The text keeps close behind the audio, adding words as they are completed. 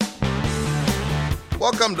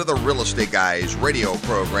Welcome to the Real Estate Guys radio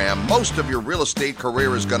program. Most of your real estate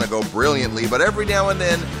career is going to go brilliantly, but every now and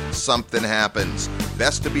then, something happens.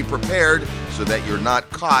 Best to be prepared so that you're not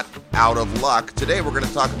caught out of luck. Today, we're going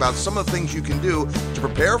to talk about some of the things you can do to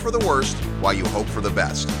prepare for the worst while you hope for the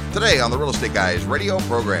best. Today on the Real Estate Guys radio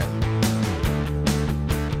program.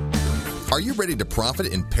 Are you ready to profit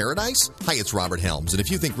in paradise? Hi, it's Robert Helms, and if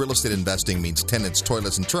you think real estate investing means tenants,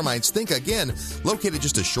 toilets, and termites, think again. Located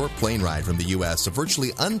just a short plane ride from the U.S., a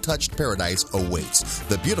virtually untouched paradise awaits,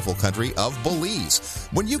 the beautiful country of Belize.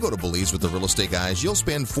 When you go to Belize with the Real Estate Guys, you'll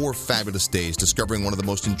spend 4 fabulous days discovering one of the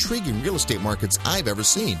most intriguing real estate markets I've ever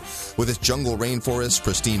seen. With its jungle rainforests,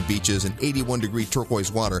 pristine beaches, and 81-degree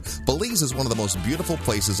turquoise water, Belize is one of the most beautiful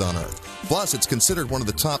places on earth. Plus, it's considered one of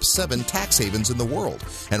the top 7 tax havens in the world.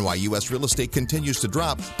 And while U.S. real estate continues to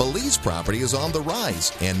drop, Belize property is on the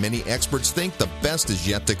rise, and many experts think the best is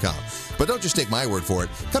yet to come. But don't just take my word for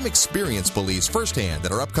it. Come experience Belize firsthand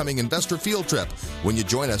at our upcoming investor field trip. When you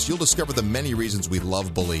join us, you'll discover the many reasons we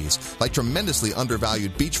love Belize, like tremendously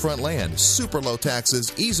undervalued beachfront land, super low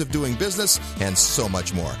taxes, ease of doing business, and so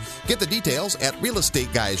much more. Get the details at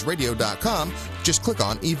realestateguysradio.com. Just click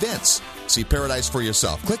on events. See paradise for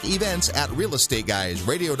yourself. Click events at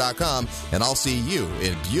realestateguysradio.com, and I'll see you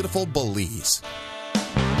in beautiful Belize.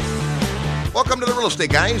 Welcome to the Real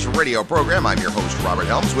Estate Guys radio program. I'm your host, Robert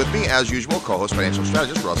Helms. With me, as usual, co-host financial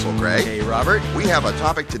strategist Russell Gray. Hey, Robert. We have a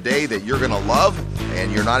topic today that you're going to love,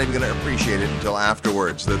 and you're not even going to appreciate it until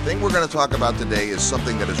afterwards. The thing we're going to talk about today is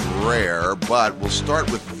something that is rare, but we'll start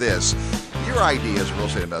with this. Your idea as real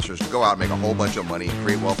estate investors to go out and make a whole bunch of money and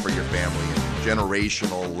create wealth for your family and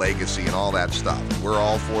generational legacy and all that stuff. We're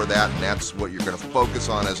all for that, and that's what you're going to focus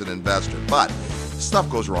on as an investor. But stuff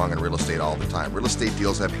goes wrong in real estate all the time. Real estate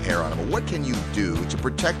deals have hair on them. But what can you do to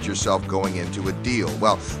protect yourself going into a deal?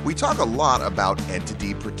 Well, we talk a lot about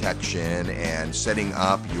entity protection and setting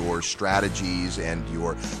up your strategies and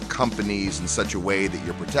your companies in such a way that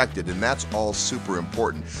you're protected, and that's all super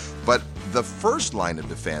important. But the first line of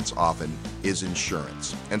defense often is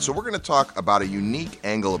insurance. And so we're going to talk about a unique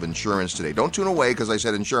angle of insurance today. Don't tune away because I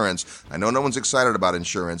said insurance. I know no one's excited about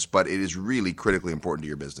insurance, but it is really critically important to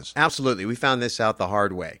your business. Absolutely. We found this out the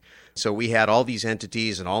hard way. So we had all these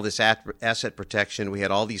entities and all this asset protection. We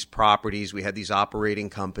had all these properties. We had these operating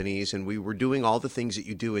companies, and we were doing all the things that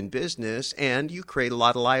you do in business, and you create a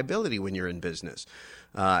lot of liability when you're in business.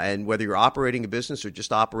 And whether you're operating a business or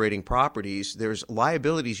just operating properties, there's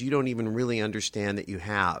liabilities you don't even really understand that you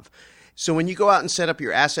have. So when you go out and set up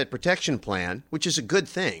your asset protection plan, which is a good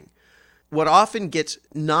thing, what often gets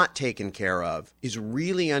not taken care of is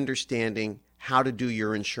really understanding how to do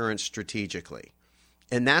your insurance strategically.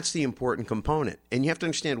 And that's the important component. And you have to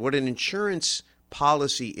understand what an insurance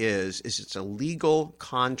policy is it's a legal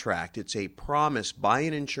contract. It's a promise by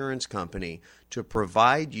an insurance company to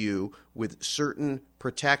provide you with certain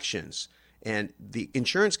protections. And the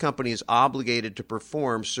insurance company is obligated to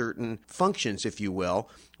perform certain functions, if you will,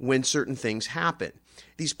 when certain things happen.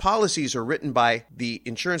 These policies are written by the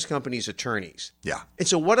insurance company's attorneys. Yeah. And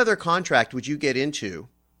so what other contract would you get into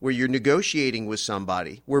where you're negotiating with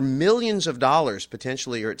somebody, where millions of dollars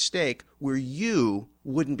potentially are at stake, where you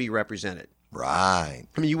wouldn't be represented? Right.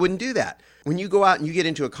 I mean, you wouldn't do that. When you go out and you get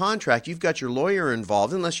into a contract, you've got your lawyer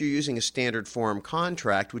involved, unless you're using a standard form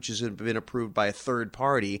contract, which has been approved by a third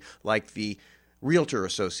party, like the Realtor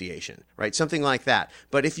Association, right? Something like that.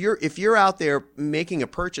 But if you're out there making a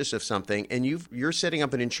purchase of something and you're setting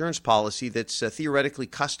up an insurance policy that's theoretically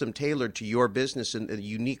custom tailored to your business and the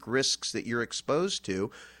unique risks that you're exposed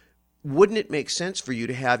to, wouldn't it make sense for you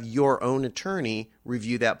to have your own attorney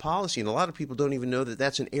review that policy? And a lot of people don't even know that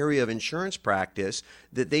that's an area of insurance practice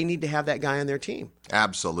that they need to have that guy on their team.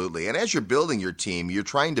 Absolutely. And as you're building your team, you're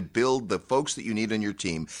trying to build the folks that you need on your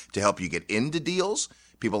team to help you get into deals.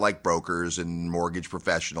 People like brokers and mortgage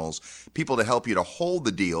professionals, people to help you to hold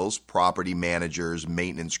the deals, property managers,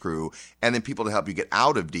 maintenance crew, and then people to help you get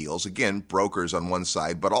out of deals. Again, brokers on one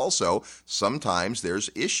side, but also sometimes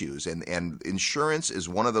there's issues. And insurance is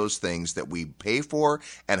one of those things that we pay for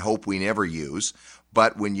and hope we never use.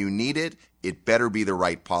 But when you need it, it better be the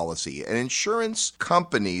right policy. An insurance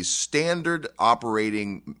company's standard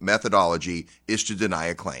operating methodology is to deny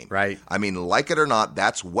a claim. Right. I mean, like it or not,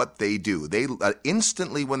 that's what they do. They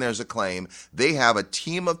instantly, when there's a claim, they have a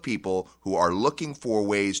team of people who are looking for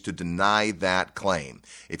ways to deny that claim.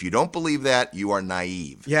 If you don't believe that, you are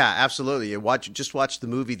naive. Yeah, absolutely. Just watch the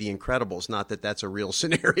movie The Incredibles. Not that that's a real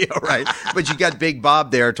scenario, right? But you got Big Bob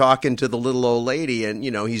there talking to the little old lady, and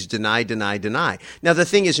he's deny. Now the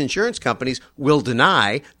thing is, insurance companies will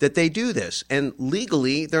deny that they do this, and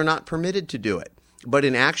legally they're not permitted to do it. But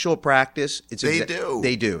in actual practice, They do.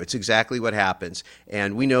 They do. It's exactly what happens.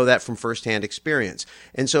 And we know that from firsthand experience.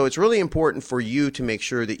 And so it's really important for you to make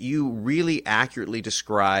sure that you really accurately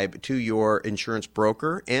describe to your insurance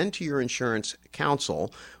broker and to your insurance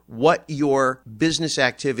counsel what your business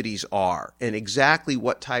activities are and exactly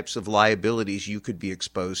what types of liabilities you could be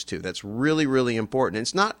exposed to. That's really, really important. And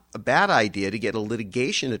it's not a bad idea to get a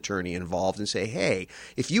litigation attorney involved and say, hey,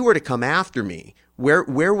 if you were to come after me,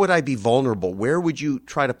 where would I be vulnerable? Where would you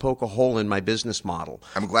try to poke a hole in my business model?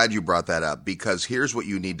 I'm glad you brought that up, because here's what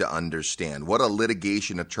you need to understand. What a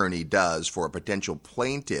litigation attorney does for a potential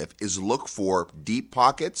plaintiff is look for deep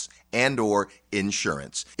pockets and or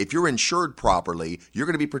insurance. If you're insured properly, you're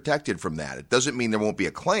going to be protected from that. It doesn't mean there won't be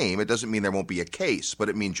a claim. It doesn't mean there won't be a case, but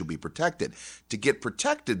it means you'll be protected. To get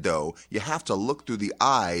protected, though, you have to look through the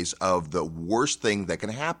eyes of the worst thing that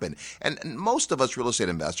can happen. And most of us real estate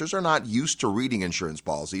investors are not used to reading insurance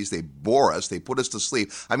policies. They bore us. They put us to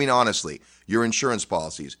sleep. I mean, honestly, your insurance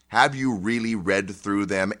policies, have you really read through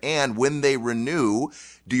them? And when they renew,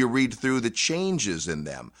 do you read through the changes in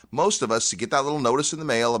them? Most of us get that little notice in the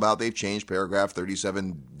mail about they've changed paragraph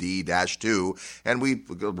 37D-2, and we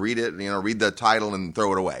read it, read the title and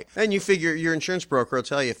throw it away. And you figure your insurance broker will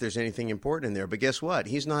tell you if there's anything important in there. But guess what?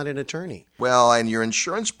 He's not an attorney. Well, and your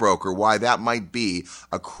insurance broker, why that might be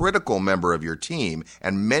a critical member of your team,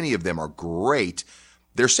 and many of them are great,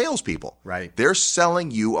 they're salespeople. Right. They're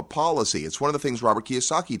selling you a policy. It's one of the things Robert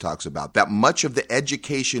Kiyosaki talks about, that much of the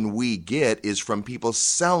education we get is from people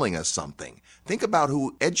selling us something. Think about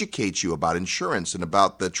who educates you about insurance and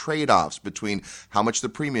about the trade-offs between how much the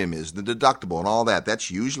premium is, the deductible, and all that.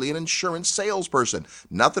 That's usually an insurance salesperson.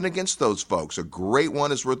 Nothing against those folks. A great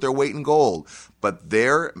one is worth their weight in gold. But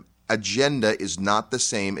their agenda is not the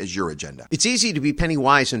same as your agenda. It's easy to be penny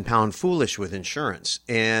wise and pound foolish with insurance.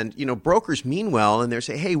 And, brokers mean well, and they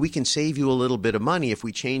say, hey, we can save you a little bit of money if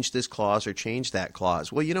we change this clause or change that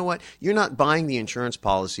clause. Well, you know what? You're not buying the insurance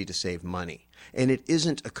policy to save money, and it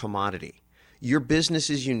isn't a commodity. Your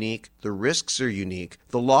business is unique. The risks are unique.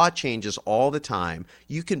 The law changes all the time.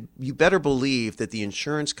 You better believe that the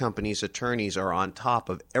insurance company's attorneys are on top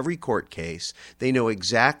of every court case. They know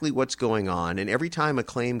exactly what's going on. And every time a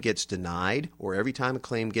claim gets denied or every time a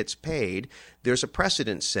claim gets paid, there's a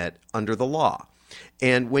precedent set under the law.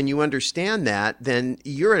 And when you understand that, then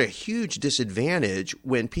you're at a huge disadvantage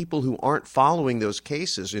when people who aren't following those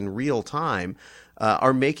cases in real time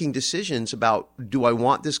are making decisions about, do I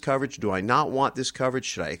want this coverage? Do I not want this coverage?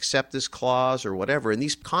 Should I accept this clause or whatever? And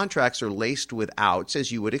these contracts are laced with outs,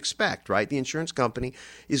 as you would expect, right? The insurance company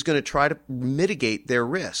is going to try to mitigate their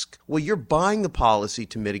risk. Well, you're buying the policy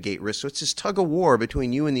to mitigate risk. So it's this tug of war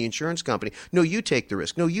between you and the insurance company. No, you take the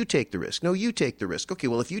risk. No, you take the risk. No, you take the risk. Okay,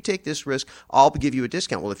 well, if you take this risk, I'll give you a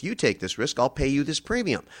discount. Well, if you take this risk, I'll pay you this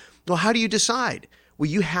premium. Well, how do you decide? Well,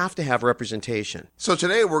 you have to have representation. So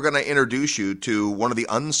today we're going to introduce you to one of the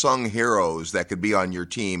unsung heroes that could be on your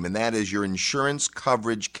team, and that is your insurance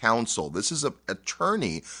coverage counsel. This is an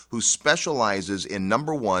attorney who specializes in,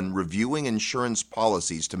 number one, reviewing insurance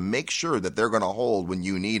policies to make sure that they're going to hold when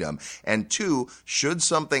you need them, and two, should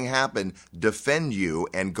something happen, defend you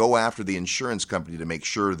and go after the insurance company to make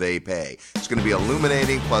sure they pay. It's going to be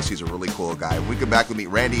illuminating, plus he's a really cool guy. We come back to meet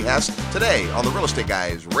Randy Hess today on the Real Estate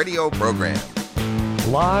Guys radio program.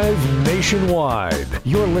 Live nationwide,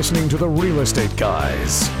 you're listening to the Real Estate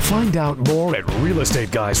Guys. Find out more at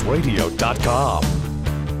realestateguysradio.com.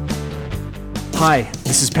 Hi,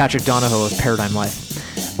 this is Patrick Donahoe of Paradigm Life.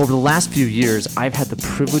 Over the last few years, I've had the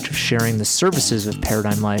privilege of sharing the services of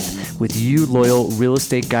Paradigm Life with you loyal Real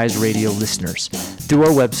Estate Guys radio listeners through our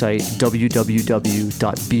website,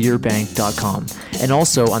 www.beyourbank.com, and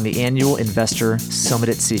also on the annual Investor Summit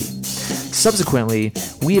at Sea. Subsequently,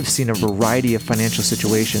 we have seen a variety of financial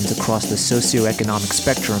situations across the socioeconomic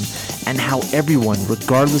spectrum and how everyone,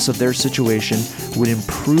 regardless of their situation, would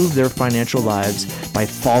improve their financial lives by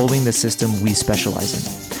following the system we specialize in.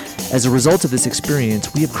 As a result of this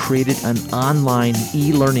experience, we have created an online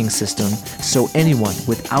e-learning system so anyone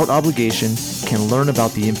without obligation can learn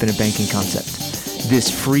about the infinite banking concept. This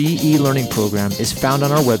free e-learning program is found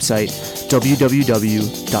on our website,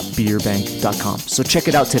 www.beyourbank.com. So check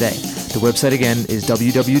it out today. The website again is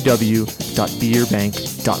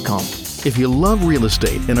www.beyourbank.com. If you love real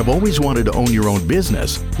estate and have always wanted to own your own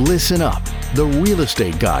business, listen up. The Real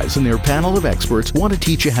Estate Guys and their panel of experts want to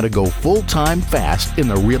teach you how to go full-time fast in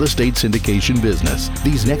the real estate syndication business.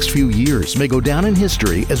 These next few years may go down in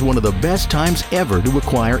history as one of the best times ever to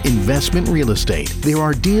acquire investment real estate. There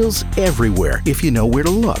are deals everywhere if you know where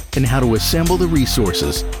to look and how to assemble the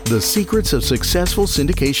resources. The Secrets of Successful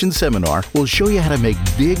Syndication seminar will show you how to make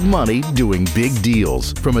big money doing big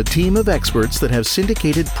deals from a team of experts that have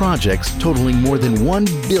syndicated projects totaling more than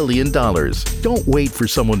 $1 billion. Don't wait for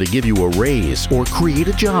someone to give you a raise or create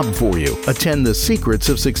a job for you. Attend the Secrets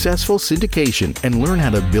of Successful Syndication and learn how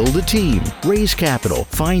to build a team, raise capital,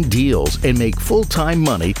 find deals, and make full-time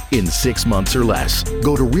money in 6 months or less.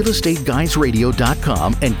 Go to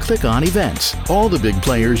realestateguysradio.com and click on events. All the big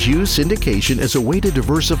players use syndication as a way to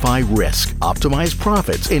diversify risk, optimize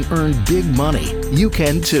profits, and earn big money. You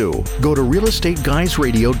can too. Go to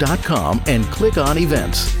realestateguysradio.com and click on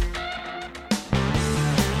events.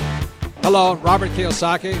 Hello, Robert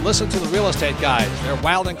Kiyosaki. Listen to the Real Estate Guys. They're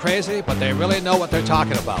wild and crazy, but they really know what they're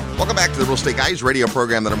talking about. Welcome back to the Real Estate Guys radio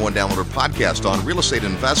program, the #1 downloaded podcast on real estate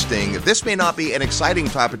investing. This may not be an exciting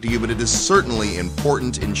topic to you, but it is certainly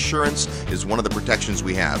important. Insurance is one of the protections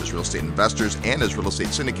we have as real estate investors and as real estate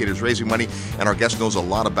syndicators raising money, and our guest knows a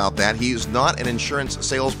lot about that. He is not an insurance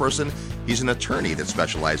salesperson. He's an attorney that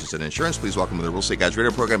specializes in insurance. Please welcome to the Real Estate Guys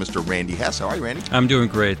radio program, Mr. Randy Hess. How are you, Randy? I'm doing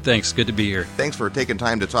great. Thanks. Good to be here. Thanks for taking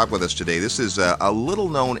time to talk with us today. This is a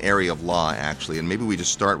little-known area of law, actually, and maybe we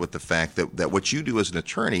just start with the fact that what you do as an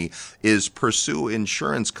attorney is pursue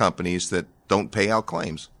insurance companies that don't pay out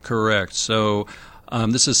claims. Correct. So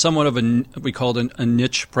this is somewhat of we call it a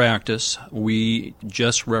niche practice. We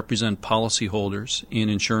just represent policyholders in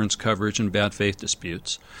insurance coverage and bad faith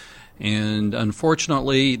disputes. And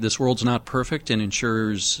unfortunately, this world's not perfect, and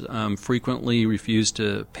insurers frequently refuse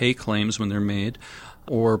to pay claims when they're made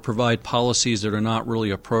or provide policies that are not really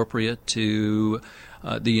appropriate to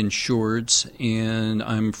the insureds, and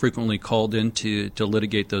I'm frequently called in to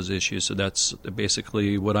litigate those issues. So that's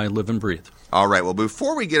basically what I live and breathe. All right. Well,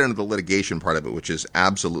 before we get into the litigation part of it, which is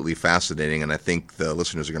absolutely fascinating, and I think the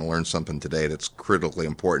listeners are going to learn something today that's critically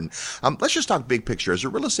important, let's just talk big picture. As a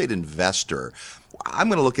real estate investor, I'm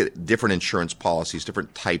going to look at different insurance policies,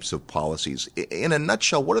 different types of policies. In a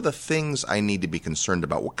nutshell, what are the things I need to be concerned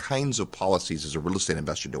about? What kinds of policies as a real estate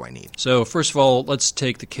investor do I need? So first of all, let's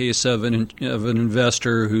take the case of an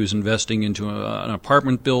investor who's investing into an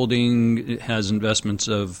apartment building. It has investments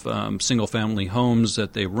of single-family homes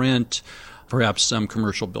that they rent, perhaps some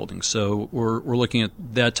commercial buildings. So we're looking at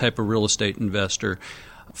that type of real estate investor.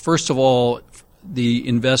 First of all, the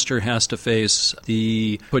investor has to face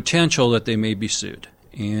the potential that they may be sued.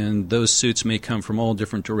 And those suits may come from all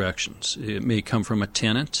different directions. It may come from a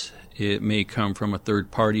tenant. It may come from a third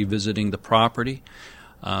party visiting the property.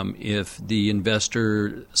 If the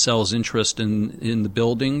investor sells interest in the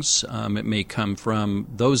buildings, it may come from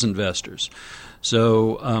those investors.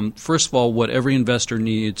 So first of all, what every investor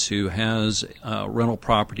needs who has rental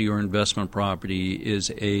property or investment property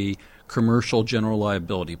is a commercial general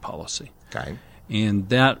liability policy. Okay. And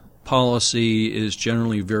that policy is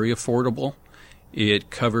generally very affordable. It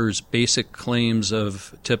covers basic claims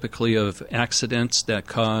typically of accidents that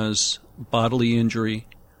cause bodily injury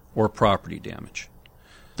or property damage.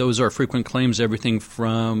 Those are frequent claims, everything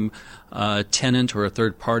from a tenant or a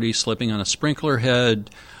third party slipping on a sprinkler head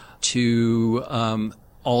to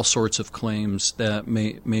all sorts of claims that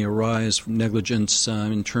may arise from negligence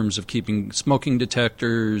in terms of keeping smoking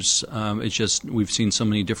detectors. It's just we've seen so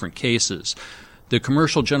many different cases. The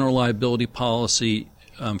commercial general liability policy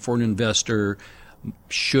for an investor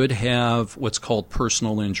should have what's called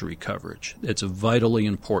personal injury coverage. It's vitally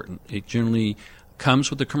important. It generally comes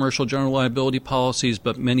with the commercial general liability policies,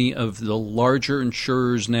 but many of the larger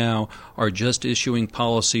insurers now are just issuing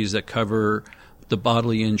policies that cover the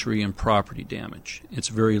bodily injury and property damage. It's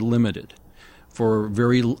very limited. For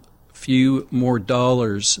very few more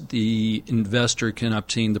dollars, the investor can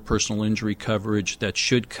obtain the personal injury coverage that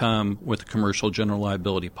should come with a commercial general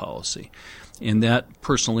liability policy. And that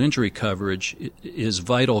personal injury coverage is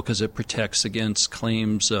vital because it protects against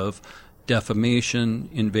claims of defamation,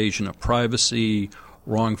 invasion of privacy,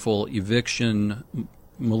 wrongful eviction,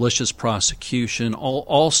 malicious prosecution,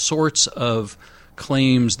 all sorts of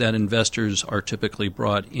claims that investors are typically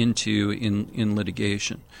brought into in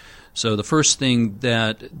litigation. So the first thing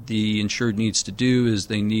that the insured needs to do is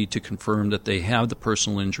they need to confirm that they have the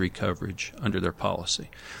personal injury coverage under their policy.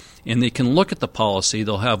 And they can look at the policy.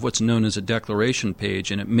 They'll have what's known as a declaration page,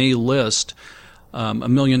 and it may list $1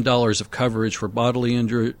 million of coverage for bodily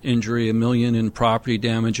injury, $1 million in property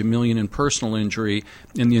damage, $1 million in personal injury,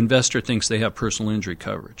 and the investor thinks they have personal injury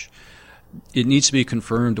coverage. it needs to be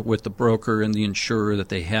confirmed with the broker and the insurer that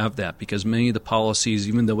they have that, because many of the policies,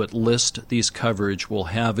 even though it lists these coverage, will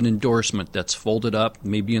have an endorsement that's folded up,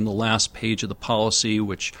 maybe in the last page of the policy,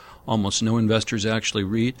 which almost no investors actually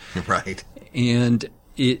read. Right. And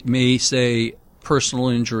it may say personal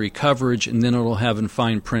injury coverage, and then it'll have in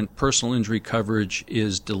fine print, personal injury coverage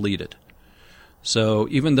is deleted. So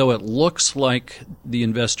even though it looks like the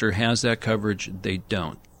investor has that coverage, they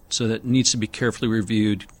don't. So that needs to be carefully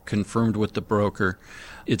reviewed, confirmed with the broker.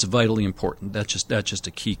 It's vitally important. That's just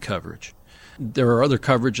a key coverage. There are other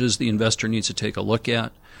coverages the investor needs to take a look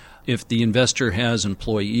at. If the investor has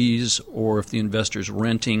employees or if the investor is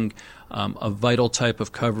renting, a vital type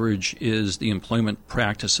of coverage is the employment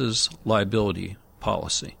practices liability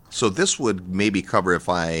policy. So this would maybe cover if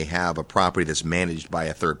I have a property that's managed by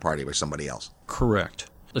a third party, by somebody else. Correct.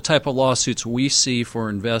 The type of lawsuits we see for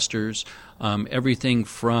investors, everything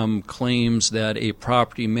from claims that a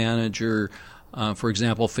property manager, for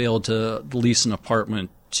example, failed to lease an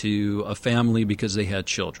apartment to a family because they had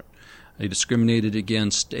children. They discriminated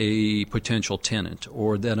against a potential tenant,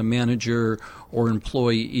 or that a manager or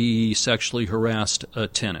employee sexually harassed a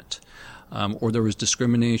tenant, or there was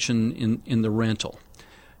discrimination in the rental.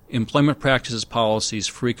 Employment practices policies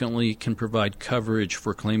frequently can provide coverage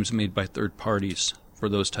for claims made by third parties for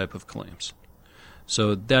those type of claims.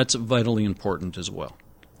 So that's vitally important as well.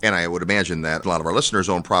 And I would imagine that a lot of our listeners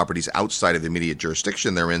own properties outside of the immediate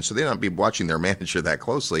jurisdiction they're in, so they don't be watching their manager that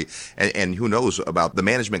closely. And who knows about the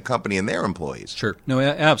management company and their employees. Sure. No,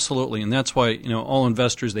 absolutely. And that's why, all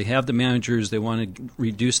investors, they have the managers, they want to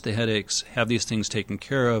reduce the headaches, have these things taken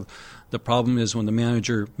care of. The problem is when the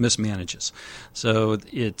manager mismanages. So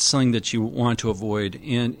it's something that you want to avoid.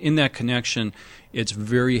 And in that connection, it's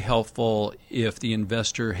very helpful if the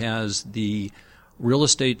investor has the real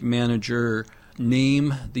estate manager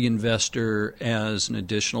name the investor as an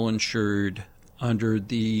additional insured under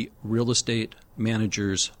the real estate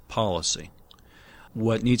manager's policy.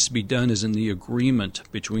 What needs to be done is in the agreement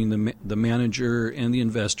between the manager and the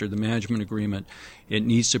investor, the management agreement, it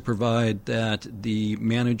needs to provide that the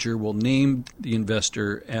manager will name the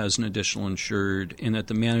investor as an additional insured and that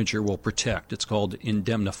the manager will protect. It's called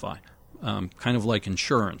indemnify, kind of like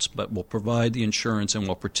insurance, but will provide the insurance and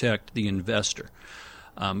will protect the investor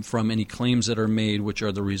from any claims that are made which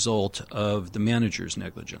are the result of the manager's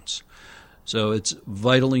negligence. So it's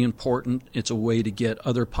vitally important. It's a way to get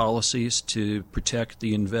other policies to protect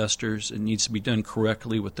the investors. It needs to be done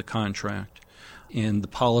correctly with the contract. And the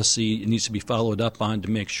policy needs to be followed up on to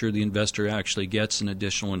make sure the investor actually gets an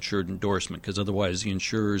additional insured endorsement, because otherwise the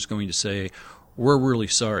insurer is going to say, we're really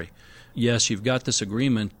sorry. Yes, you've got this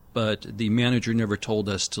agreement, but the manager never told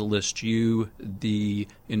us to list you, the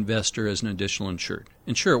investor, as an additional insured.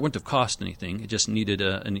 And sure, it wouldn't have cost anything. It just needed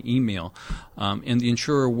an email. And the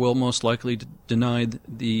insurer will most likely deny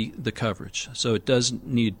the coverage. So it does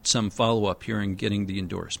need some follow-up here in getting the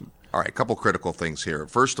endorsement. All right, a couple critical things here.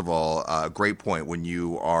 First of all, great point. When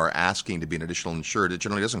you are asking to be an additional insured, it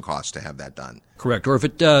generally doesn't cost to have that done. Correct. Or if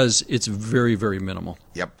it does, it's very, very minimal.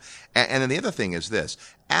 Yep. And then the other thing is this.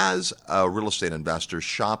 As a real estate investor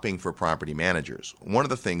shopping for property managers, one of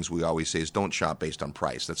the things we always say is don't shop based on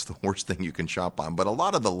price. That's the worst thing you can shop on. But a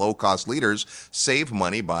lot of the low-cost leaders save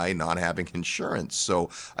money by not having insurance. So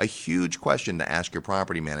a huge question to ask your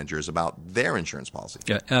property managers about their insurance policy.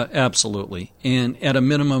 Yeah, absolutely. And at a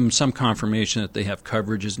minimum, some confirmation that they have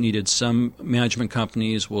coverage is needed. Some management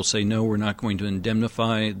companies will say, no, we're not going to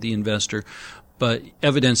indemnify the investor. But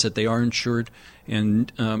evidence that they are insured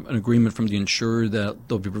and an agreement from the insurer that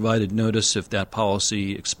they'll be provided notice if that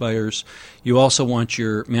policy expires. You also want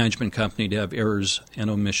your management company to have errors and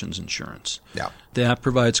omissions insurance. Yeah. That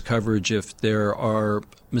provides coverage if there are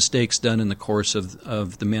mistakes done in the course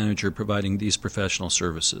of the manager providing these professional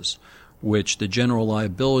services, which the general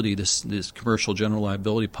liability, this commercial general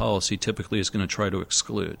liability policy typically is going to try to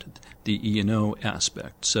exclude, the E&O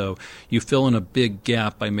aspect. So you fill in a big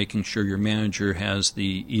gap by making sure your manager has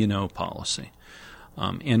the E&O policy.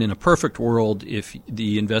 And in a perfect world, if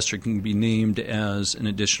the investor can be named as an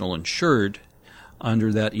additional insured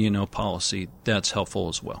under that E&O policy, that's helpful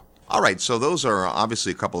as well. All right, so those are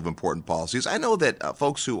obviously a couple of important policies. I know that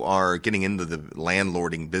folks who are getting into the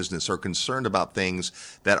landlording business are concerned about things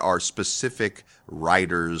that are specific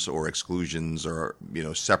riders or exclusions or,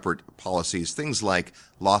 separate policies, things like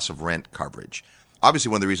loss of rent coverage. Obviously,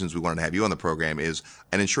 one of the reasons we wanted to have you on the program is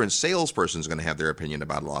an insurance salesperson is going to have their opinion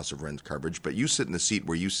about loss of rent coverage, but you sit in the seat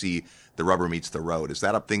where you see the rubber meets the road. Is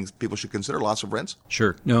that a thing people should consider, loss of rents?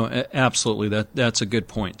 Sure. No, absolutely. That's a good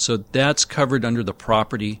point. So that's covered under the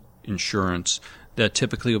property insurance. that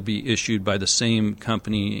typically will be issued by the same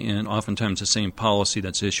company and oftentimes the same policy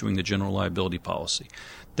that's issuing the general liability policy.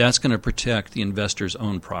 That's going to protect the investor's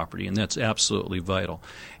own property, and that's absolutely vital.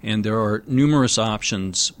 And there are numerous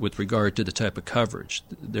options with regard to the type of coverage.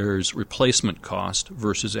 There's replacement cost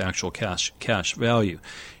versus actual cash value.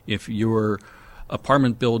 If your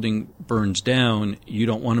apartment building burns down, you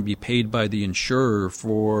don't want to be paid by the insurer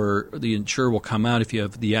for the insurer will come out if you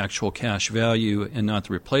have the actual cash value and not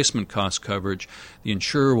the replacement cost coverage. The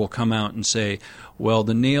insurer will come out and say, well,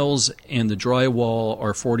 the nails and the drywall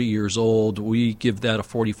are 40 years old. We give that a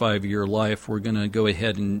 45-year life. We're going to go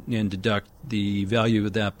ahead and deduct the value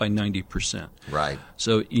of that by 90%. Right.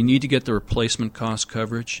 So you need to get the replacement cost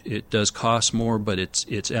coverage. It does cost more, but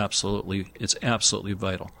it's absolutely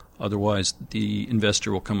vital. Otherwise, the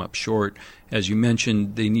investor will come up short. As you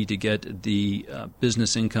mentioned, they need to get the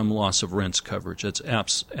business income loss of rents coverage. That's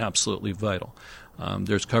absolutely vital.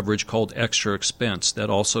 There's coverage called extra expense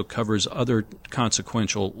that also covers other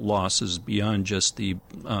consequential losses beyond just the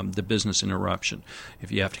business interruption.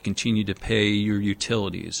 If you have to continue to pay your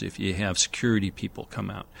utilities, if you have security people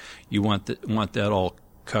come out, you want that all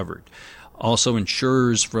covered. Also,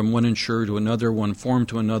 insurers, from one insurer to another, one form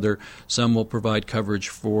to another, some will provide coverage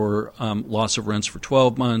for loss of rents for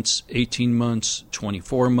 12 months, 18 months,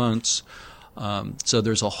 24 months. So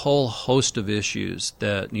there's a whole host of issues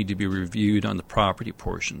that need to be reviewed on the property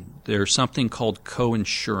portion. There's something called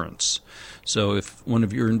co-insurance. So if one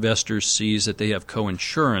of your investors sees that they have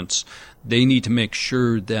co-insurance, they need to make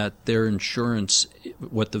sure that their insurance,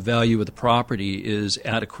 what the value of the property is,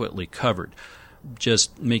 adequately covered.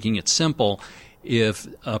 Just making it simple, if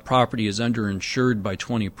a property is underinsured by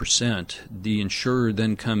 20%, the insurer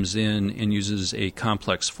then comes in and uses a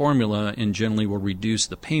complex formula and generally will reduce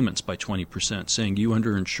the payments by 20%, saying you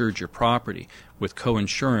underinsured your property. With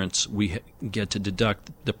co-insurance, we get to deduct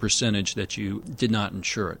the percentage that you did not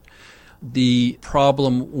insure it. The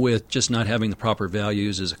problem with just not having the proper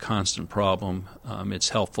values is a constant problem. It's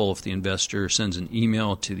helpful if the investor sends an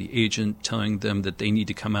email to the agent telling them that they need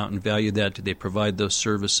to come out and value that. Do they provide those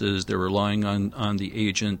services? They're relying on the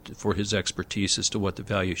agent for his expertise as to what the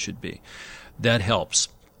value should be. That helps.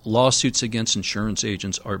 Lawsuits against insurance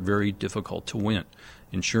agents are very difficult to win.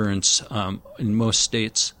 Insurance in most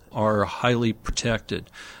states are highly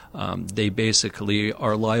protected. They basically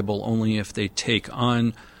are liable only if they take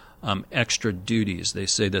on extra duties. They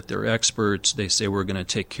say that they're experts. They say we're going to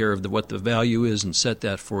take care of what the value is and set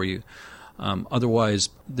that for you. Otherwise,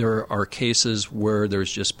 there are cases where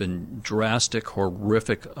there's just been drastic,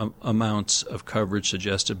 horrific amounts of coverage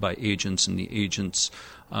suggested by agents, and the agents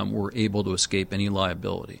were able to escape any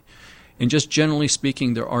liability. And just generally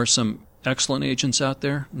speaking, there are some excellent agents out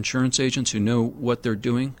there, insurance agents who know what they're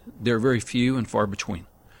doing. They're very few and far between.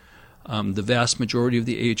 The vast majority of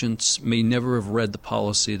the agents may never have read the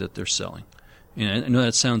policy that they're selling. And I know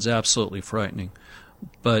that sounds absolutely frightening,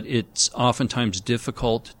 but it's oftentimes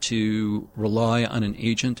difficult to rely on an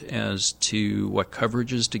agent as to what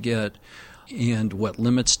coverages to get and what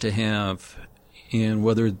limits to have and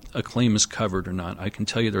whether a claim is covered or not. I can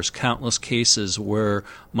tell you there's countless cases where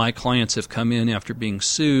my clients have come in after being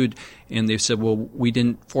sued and they've said, well, we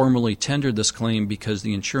didn't formally tender this claim because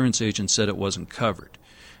the insurance agent said it wasn't covered.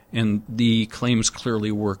 And the claims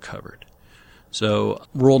clearly were covered. So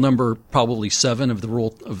rule number probably 7 of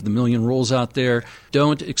the million rules out there,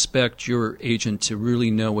 don't expect your agent to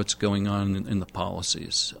really know what's going on in the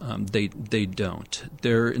policies. They don't.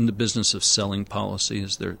 They're in the business of selling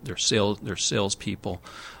policies. They're salespeople.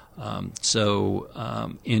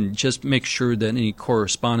 And just make sure that any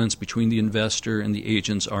correspondence between the investor and the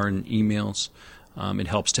agents are in emails. It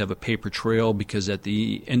helps to have a paper trail because at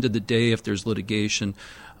the end of the day, if there's litigation,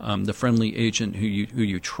 the friendly agent who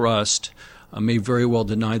you trust may very well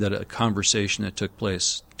deny that a conversation that took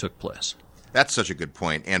place. That's such a good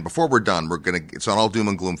point. And before we're done, it's not all doom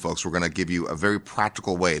and gloom, folks. We're going to give you a very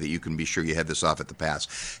practical way that you can be sure you head this off at the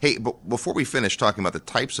pass. Hey, but before we finish talking about the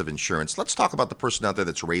types of insurance, let's talk about the person out there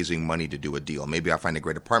that's raising money to do a deal. Maybe I find a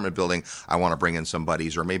great apartment building, I want to bring in some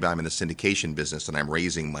buddies, or maybe I'm in the syndication business and I'm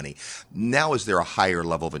raising money. Now, is there a higher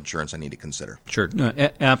level of insurance I need to consider? Sure. No,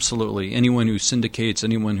 absolutely. Anyone who syndicates,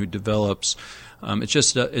 anyone who develops,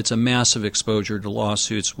 it's a massive exposure to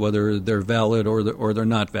lawsuits, whether they're valid or they're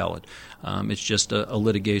not valid. It's just a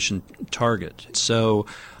litigation target. So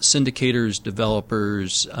syndicators,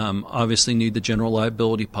 developers obviously need the general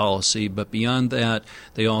liability policy, but beyond that,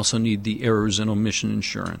 they also need the errors and omission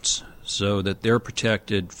insurance so that they're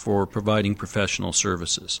protected for providing professional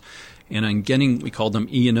services. And we call them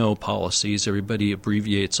E&O policies. Everybody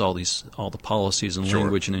abbreviates all the policies in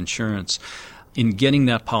language and insurance. in getting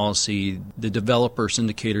that policy, the developer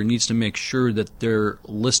syndicator needs to make sure that they're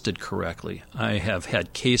listed correctly. I have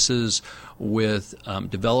had cases with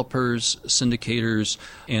developers, syndicators,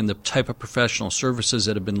 and the type of professional services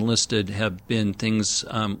that have been listed have been things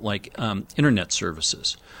like internet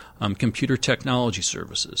services, computer technology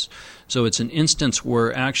services. So it's an instance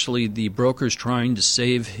where actually the broker's trying to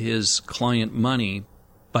save his client money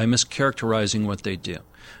by mischaracterizing what they do.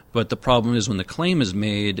 But the problem is when the claim is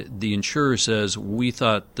made, the insurer says, we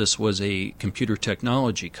thought this was a computer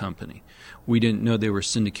technology company. We didn't know they were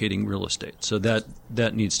syndicating real estate. So that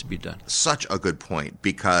needs to be done. Such a good point,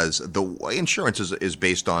 because the way insurance is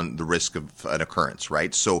based on the risk of an occurrence,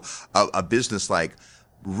 right? So a business like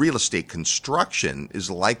real estate construction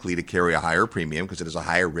is likely to carry a higher premium because it has a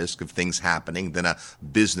higher risk of things happening than a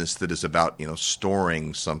business that is about,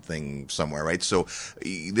 storing something somewhere, right? So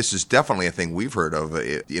this is definitely a thing we've heard of,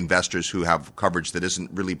 investors who have coverage that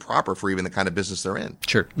isn't really proper for even the kind of business they're in.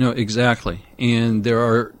 Sure. No, exactly. And there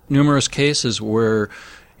are numerous cases where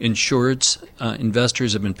insureds,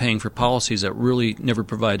 investors have been paying for policies that really never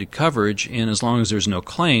provided coverage, and as long as there's no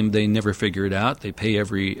claim, they never figure it out. They pay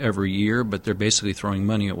every year, but they're basically throwing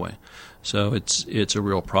money away. So it's a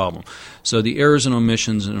real problem. So the errors and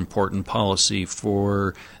omissions is an important policy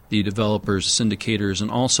for the developers, syndicators, and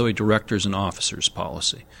also a directors and officers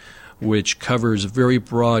policy, which covers very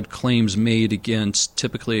broad claims made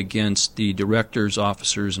typically against the directors,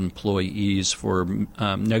 officers, employees for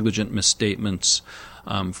negligent misstatements,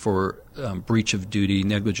 for breach of duty,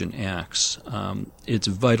 negligent acts. It's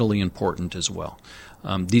vitally important as well.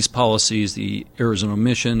 These policies, the errors and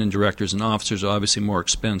omission and directors and officers, are obviously more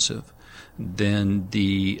expensive than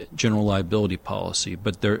the general liability policy,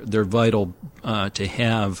 but they're vital to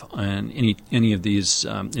have on any of these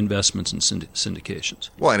investments and syndications.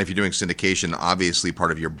 Well, and if you're doing syndication, obviously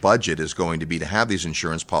part of your budget is going to be to have these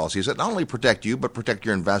insurance policies that not only protect you, but protect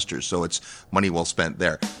your investors, so it's money well spent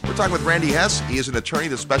there. We're talking with Randy Hess. He is an attorney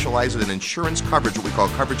that specializes in insurance coverage, what we call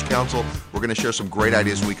coverage counsel. We're going to share some great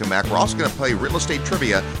ideas when we come back. We're also going to play real estate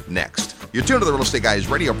trivia next. You're tuned to the Real Estate Guys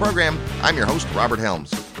radio program. I'm your host, Robert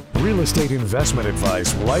Helms. Real estate investment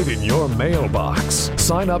advice right in your mailbox.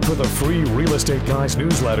 Sign up for the free Real Estate Guys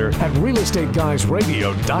newsletter at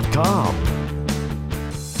realestateguysradio.com.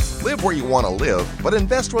 Live where you want to live, but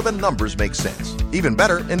invest where the numbers make sense. Even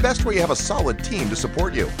better, invest where you have a solid team to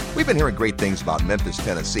support you. We've been hearing great things about Memphis,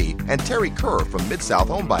 Tennessee, and Terry Kerr from Mid-South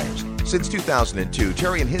Home Buyers. Since 2002,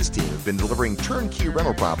 Terry and his team have been delivering turnkey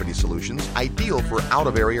rental property solutions ideal for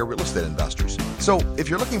out-of-area real estate investors. So, if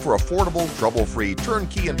you're looking for affordable, trouble-free,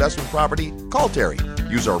 turnkey investment property, call Terry.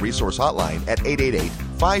 Use our resource hotline at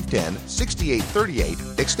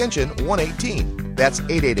 888-510-6838, extension 118. That's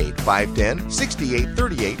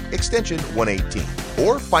 888-510-6838, extension 118.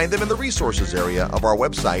 Or find them in the resources area of our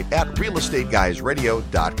website at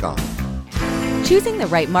realestateguysradio.com. Choosing the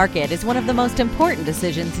right market is one of the most important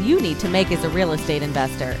decisions you need to make as a real estate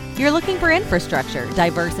investor. You're looking for infrastructure,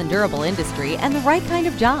 diverse and durable industry, and the right kind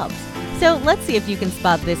of jobs. So let's see if you can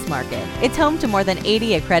spot this market. It's home to more than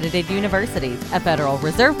 80 accredited universities, a Federal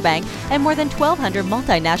Reserve Bank, and more than 1,200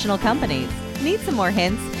 multinational companies. Need some more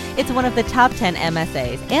hints? It's one of the top 10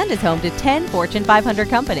 MSAs and is home to 10 Fortune 500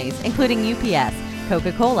 companies, including UPS,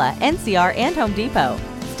 Coca-Cola, NCR, and Home Depot.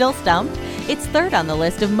 Still stumped? It's third on the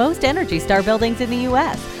list of most Energy Star buildings in the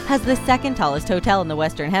U.S., has the second tallest hotel in the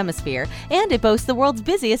Western Hemisphere, and it boasts the world's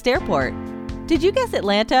busiest airport. Did you guess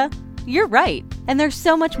Atlanta? You're right. And there's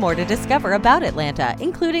so much more to discover about Atlanta,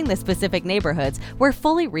 including the specific neighborhoods where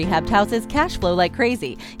fully rehabbed houses cash flow like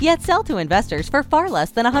crazy, yet sell to investors for far less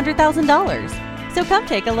than $100,000. So come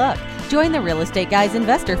take a look. Join the Real Estate Guys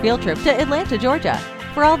investor field trip to Atlanta, Georgia.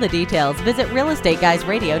 For all the details, visit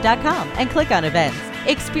realestateguysradio.com and click on events.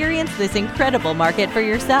 Experience this incredible market for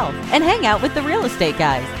yourself and hang out with the Real Estate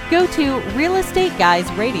Guys. Go to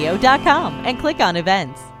realestateguysradio.com and click on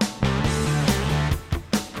events.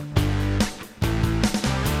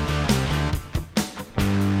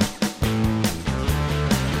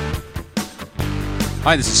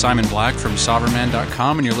 Hi, this is Simon Black from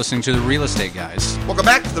SovereignMan.com, and you're listening to The Real Estate Guys. Welcome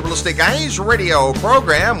back to the Real Estate Guys radio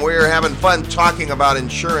program. We're having fun talking about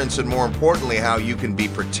insurance and, more importantly, how you can be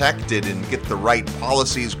protected and get the right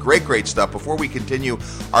policies. Great stuff. Before we continue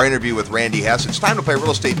our interview with Randy Hess, it's time to play Real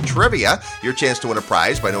Estate Trivia. Your chance to win a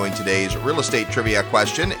prize by knowing today's real estate trivia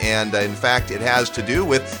question. And, in fact, it has to do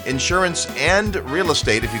with insurance and real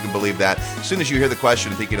estate, if you can believe that. As soon as you hear the question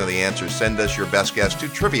and think you know the answer, send us your best guess to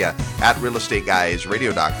trivia@realestateguysradio.com.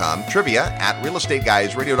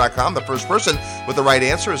 Trivia@realestateguysradio.com. The first person with the right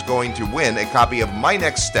answer is going to win a copy of My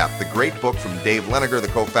Next Step, the great book from Dave Leniger, the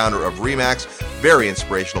co-founder of RE/MAX. very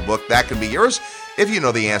inspirational book. That can be yours if you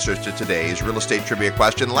know the answers to today's real estate trivia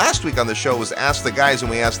question. Last week on the show was Ask the Guys,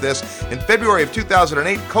 and we asked this. In February of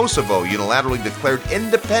 2008, Kosovo unilaterally declared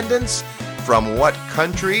independence from what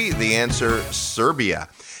country? The answer, Serbia.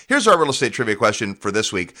 Here's our real estate trivia question for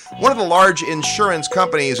this week. One of the large insurance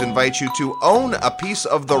companies invites you to own a piece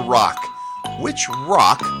of the rock. Which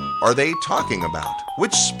rock are they talking about?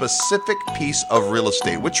 Which specific piece of real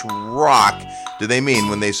estate? Which rock do they mean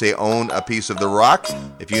when they say own a piece of the rock?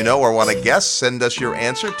 If you know or want to guess, send us your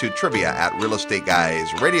answer to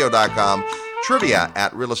trivia@realestateguysradio.com.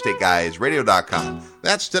 Trivia@realestateguysradio.com.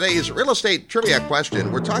 That's today's real estate trivia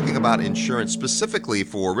question. We're talking about insurance specifically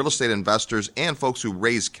for real estate investors and folks who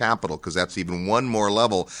raise capital, because that's even one more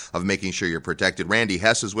level of making sure you're protected. Randy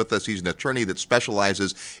Hess is with us. He's an attorney that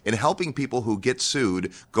specializes in helping people who get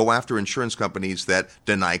sued go after insurance companies that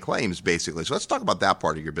deny claims, basically. So let's talk about that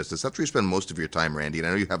part of your business. That's where you spend most of your time, Randy. And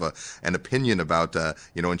I know you have an opinion about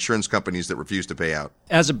insurance companies that refuse to pay out.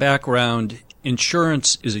 As a background,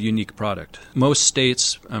 insurance is a unique product. Most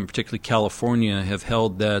states, particularly California, have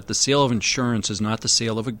held that the sale of insurance is not the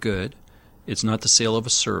sale of a good. It's not the sale of a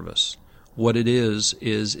service. What it is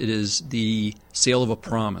the sale of a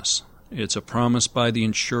promise. It's a promise by the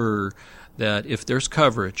insurer that if there's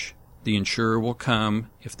coverage, the insurer will come.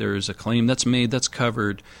 If there's a claim that's made that's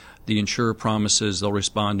covered, the insurer promises they'll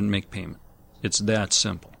respond and make payment. It's that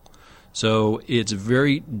simple. So it's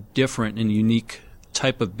very different and unique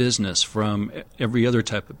type of business from every other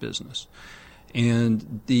type of business.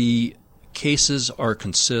 And the cases are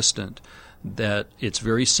consistent that it's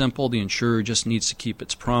very simple. The insurer just needs to keep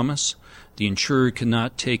its promise. The insurer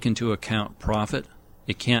cannot take into account profit.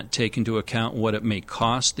 It can't take into account what it may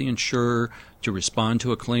cost the insurer to respond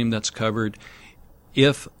to a claim that's covered.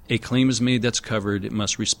 If a claim is made that's covered, it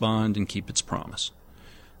must respond and keep its promise.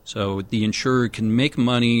 So the insurer can make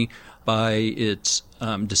money by its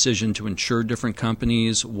decision to insure different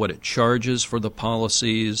companies, what it charges for the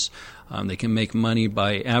policies. They can make money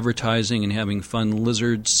by advertising and having fun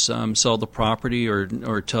lizards sell the property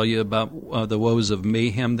or tell you about the woes of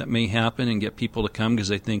mayhem that may happen and get people to come because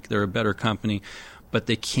they think they're a better company. But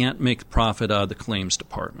they can't make profit out of the claims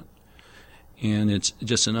department. And it's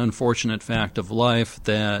just an unfortunate fact of life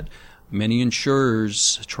that many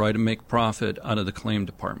insurers try to make profit out of the claim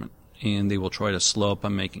department. And they will try to slow up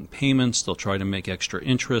on making payments. They'll try to make extra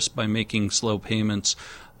interest by making slow payments.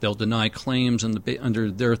 They'll deny claims under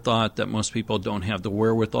their thought that most people don't have the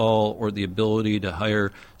wherewithal or the ability to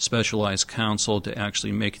hire specialized counsel to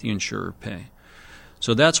actually make the insurer pay.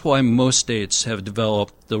 So that's why most states have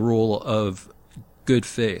developed the rule of good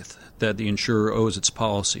faith that the insurer owes its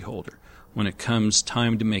policyholder. When it comes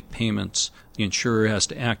time to make payments, the insurer has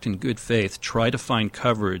to act in good faith, try to find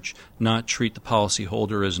coverage, not treat the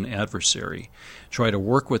policyholder as an adversary, try to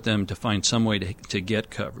work with them to find some way to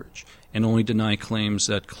get coverage, and only deny claims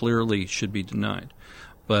that clearly should be denied.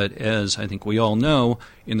 But as I think we all know,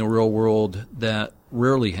 in the real world, that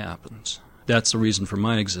rarely happens. That's the reason for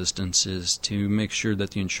my existence, is to make sure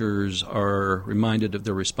that the insurers are reminded of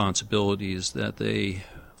their responsibilities that they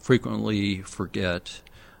frequently forget.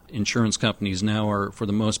 Insurance companies now are, for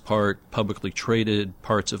the most part, publicly traded,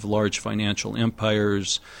 parts of large financial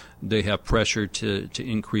empires. They have pressure to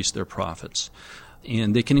increase their profits.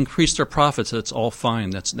 And they can increase their profits. That's all fine.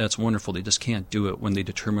 That's wonderful. They just can't do it when they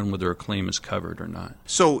determine whether a claim is covered or not.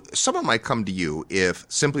 So someone might come to you if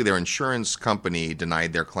simply their insurance company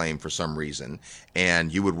denied their claim for some reason,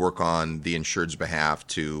 and you would work on the insured's behalf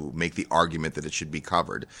to make the argument that it should be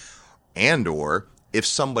covered. And or if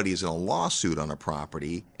somebody is in a lawsuit on a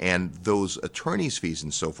property and those attorney's fees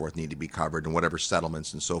and so forth need to be covered and whatever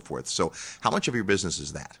settlements and so forth. So how much of your business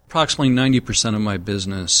is that? Approximately 90% of my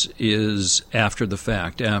business is after the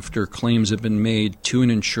fact, after claims have been made to an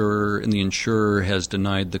insurer and the insurer has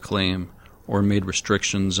denied the claim or made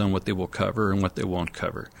restrictions on what they will cover and what they won't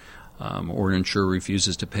cover, or an insurer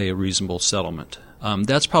refuses to pay a reasonable settlement.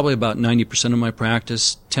 That's probably about 90% of my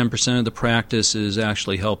practice. 10% of the practice is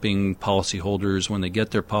actually helping policyholders when they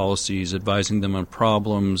get their policies, advising them on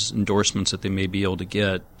problems, endorsements that they may be able to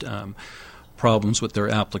get, problems with their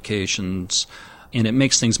applications. And it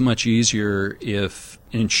makes things much easier if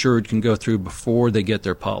an insured can go through before they get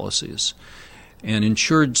their policies. And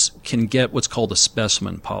insureds can get what's called a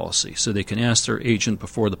specimen policy, so they can ask their agent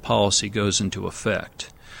before the policy goes into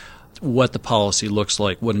effect what the policy looks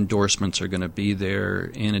like, what endorsements are going to be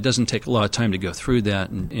there, and it doesn't take a lot of time to go through that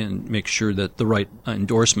and make sure that the right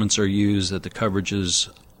endorsements are used, that the coverages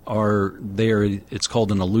are there. It's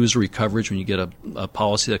called an illusory coverage when you get a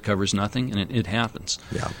policy that covers nothing, and it happens.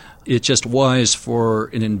 Yeah. It's just wise for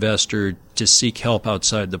an investor to seek help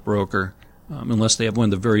outside the broker unless they have one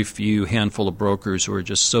of the very few handful of brokers who are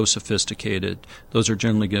just so sophisticated. Those are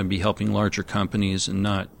generally going to be helping larger companies and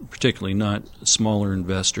particularly not smaller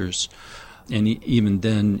investors. And even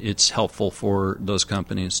then, it's helpful for those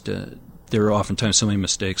companies there are oftentimes so many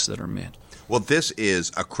mistakes that are made. Well, this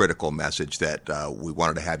is a critical message that we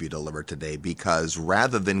wanted to have you deliver today, because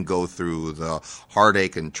rather than go through the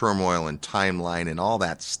heartache and turmoil and timeline and all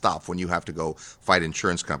that stuff when you have to go fight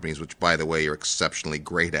insurance companies, which, by the way, you're exceptionally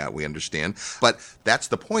great at, we understand. But that's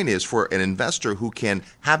the point, is for an investor who can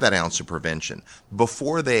have that ounce of prevention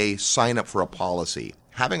before they sign up for a policy.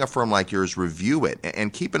 Having a firm like yours review it,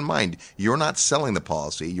 and keep in mind, you're not selling the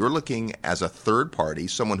policy. You're looking as a third party,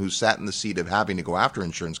 someone who's sat in the seat of having to go after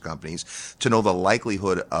insurance companies, to know the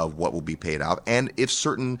likelihood of what will be paid out, and if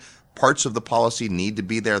certain parts of the policy need to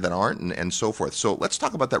be there that aren't, and so forth. So let's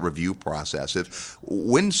talk about that review process.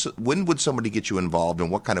 When would somebody get you involved, and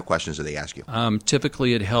what kind of questions do they ask you?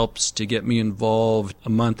 Typically, it helps to get me involved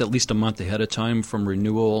at least a month ahead of time from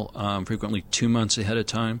renewal, frequently 2 months ahead of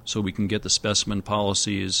time, so we can get the specimen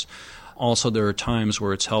policies. Also, there are times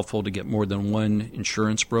where it's helpful to get more than one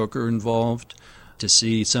insurance broker involved. To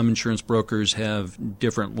see some insurance brokers have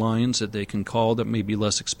different lines that they can call that may be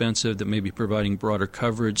less expensive, that may be providing broader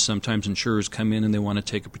coverage. Sometimes insurers come in and they want to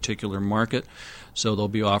take a particular market, so they'll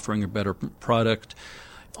be offering a better product.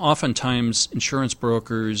 Oftentimes, insurance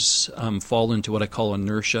brokers fall into what I call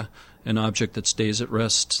inertia, an object that stays at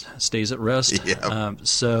rest. Yeah.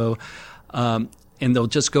 And they'll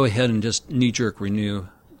just go ahead and just knee-jerk renew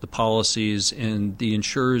the policies, and the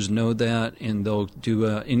insurers know that, and they'll do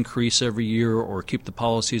an increase every year or keep the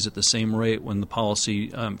policies at the same rate when the policy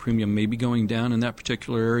premium may be going down in that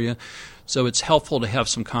particular area. So it's helpful to have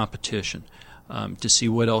some competition to see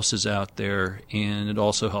what else is out there, and it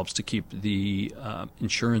also helps to keep the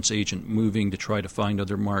insurance agent moving to try to find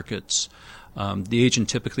other markets. The agent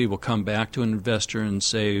typically will come back to an investor and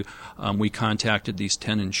say, we contacted these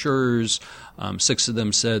 10 insurers. 6 of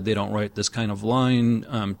them said they don't write this kind of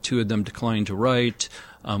line. 2 of them declined to write.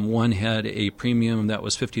 One had a premium that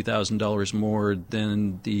was $50,000 more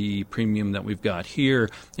than the premium that we've got here.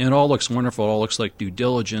 And it all looks wonderful. It all looks like due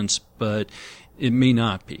diligence, but it may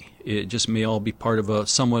not be. It just may all be part of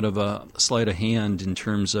somewhat of a sleight of hand in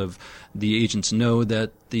terms of the agents know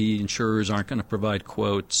that the insurers aren't going to provide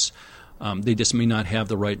quotes. They just may not have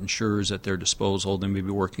the right insurers at their disposal. They may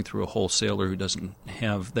be working through a wholesaler who doesn't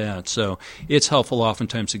have that. So it's helpful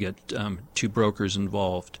oftentimes to get 2 brokers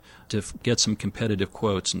involved to get some competitive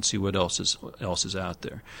quotes and see what else is out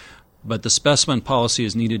there. But the specimen policy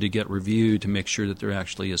is needed to get reviewed to make sure that there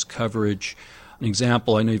actually is coverage. An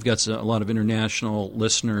example, I know you've got a lot of international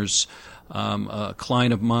listeners. A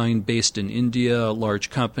client of mine based in India, a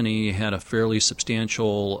large company, had a fairly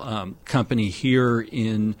substantial company here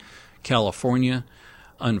in California.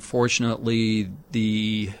 Unfortunately,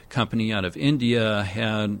 the company out of India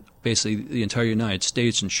had basically the entire United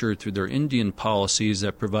States insured through their Indian policies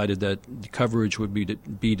that provided that the coverage would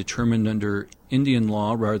be determined under Indian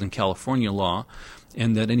law rather than California law,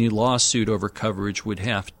 and that any lawsuit over coverage would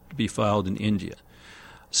have to be filed in India.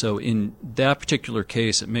 So in that particular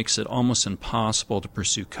case, it makes it almost impossible to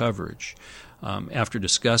pursue coverage. After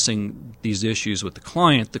discussing these issues with the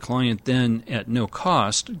client then, at no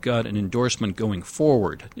cost, got an endorsement going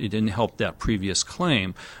forward. It didn't help that previous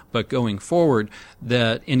claim, but going forward,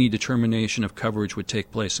 that any determination of coverage would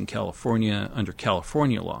take place in California under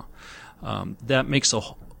California law. That makes a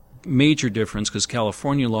major difference because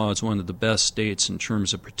California law is one of the best states in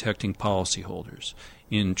terms of protecting policyholders,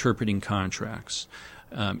 in interpreting contracts,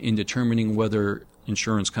 in determining whether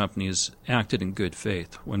insurance companies acted in good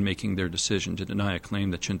faith when making their decision to deny a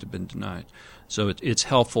claim that shouldn't have been denied. So it's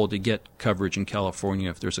helpful to get coverage in California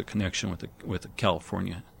if there's a connection with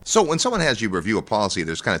California. So when someone has you review a policy,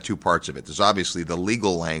 there's kind of 2 parts of it. There's obviously the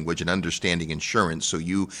legal language and understanding insurance, so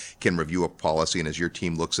you can review a policy, and as your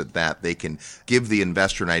team looks at that, they can give the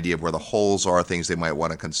investor an idea of where the holes are, things they might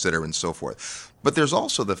want to consider, and so forth. But there's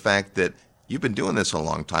also the fact that you've been doing this a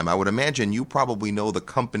long time. I would imagine you probably know the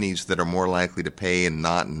companies that are more likely to pay and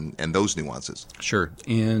not, and those nuances. Sure.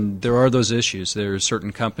 And there are those issues. There are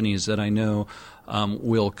certain companies that I know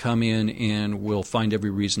will come in and will find every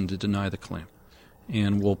reason to deny the claim,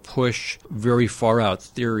 and will push very far out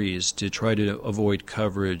theories to try to avoid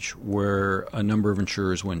coverage where a number of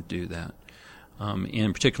insurers wouldn't do that.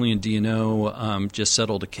 And particularly in D&O, just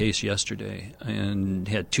settled a case yesterday and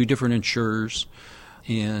had 2 different insurers.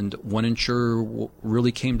 And one insurer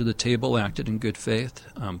really came to the table, acted in good faith,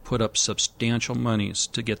 put up substantial monies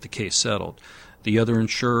to get the case settled. The other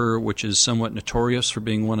insurer, which is somewhat notorious for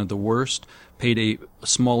being one of the worst, paid a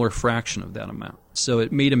smaller fraction of that amount. So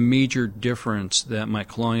it made a major difference that my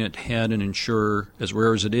client had an insurer, as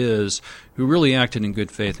rare as it is, who really acted in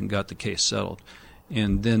good faith and got the case settled.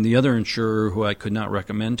 And then the other insurer, who I could not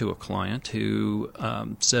recommend to a client, who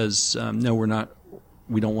says, no,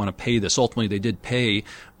 we don't want to pay this. Ultimately, they did pay,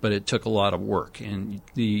 but it took a lot of work. And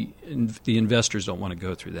the investors don't want to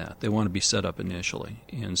go through that. They want to be set up initially.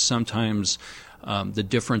 And sometimes the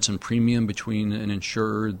difference in premium between an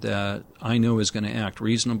insurer that I know is going to act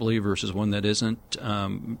reasonably versus one that isn't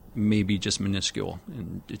may be just minuscule.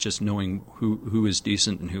 And it's just knowing who is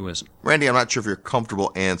decent and who isn't. Randy, I'm not sure if you're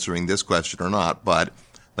comfortable answering this question or not, but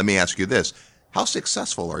let me ask you this. How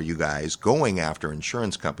successful are you guys going after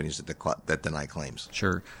insurance companies that deny claims?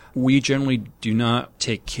 Sure. We generally do not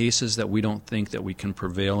take cases that we don't think that we can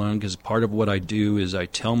prevail on, because part of what I do is I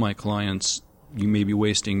tell my clients, you may be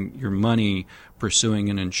wasting your money pursuing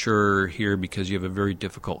an insurer here because you have a very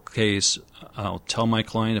difficult case. I'll tell my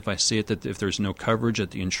client, if I see it, that if there's no coverage,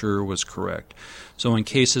 that the insurer was correct. So in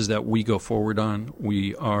cases that we go forward on,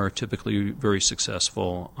 we are typically very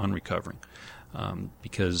successful on recovering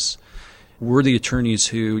because we're the attorneys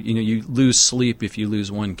who, you lose sleep if you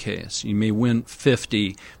lose one case. You may win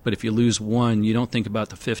 50, but if you lose one, you don't think about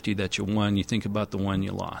the 50 that you won. You think about the one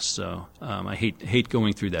you lost. So I hate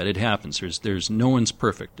going through that. It happens. There's no one's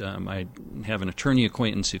perfect. I have an attorney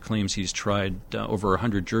acquaintance who claims he's tried over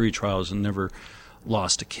 100 jury trials and never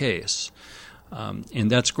lost a case. And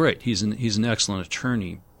that's great. He's an excellent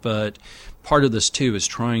attorney. But part of this, too, is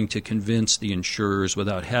trying to convince the insurers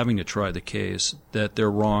without having to try the case that they're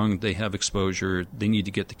wrong, they have exposure, they need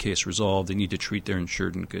to get the case resolved, they need to treat their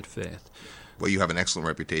insured in good faith. Well, you have an excellent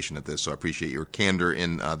reputation at this, so I appreciate your candor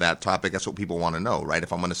in that topic. That's what people want to know, right?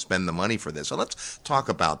 If I'm going to spend the money for this. So let's talk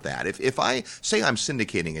about that. If I say I'm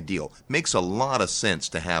syndicating a deal, makes a lot of sense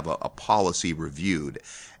to have a policy reviewed.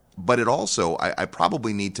 But it also, I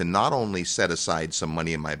probably need to not only set aside some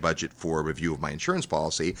money in my budget for a review of my insurance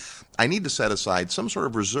policy, I need to set aside some sort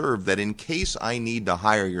of reserve that in case I need to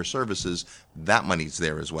hire your services, that money's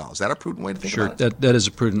there as well. Is that a prudent way to think about it? Sure, that is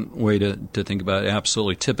a prudent way to think about it,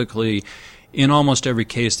 absolutely. Typically, in almost every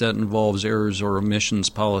case that involves errors or omissions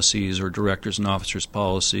policies or directors and officers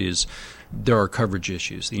policies, there are coverage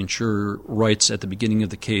issues. The insurer writes at the beginning of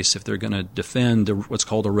the case if they're going to defend what's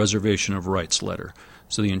called a reservation of rights letter.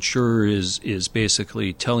 So the insurer is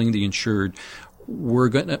basically telling the insured, we're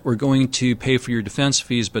going to pay for your defense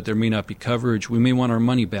fees, but there may not be coverage. We may want our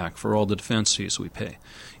money back for all the defense fees we pay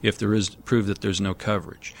if there is proof that there's no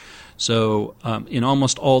coverage. So in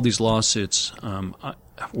almost all these lawsuits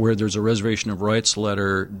where there's a reservation of rights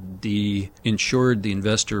letter, the insured, the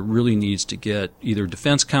investor, really needs to get either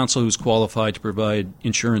defense counsel who's qualified to provide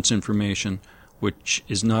insurance information, which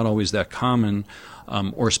is not always that common,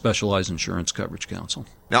 or specialized insurance coverage counsel.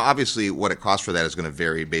 Now, obviously, what it costs for that is going to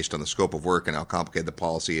vary based on the scope of work and how complicated the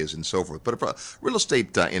policy is and so forth. But if a real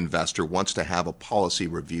estate investor wants to have a policy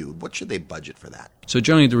reviewed, what should they budget for that? So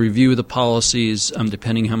generally, the review of the policies,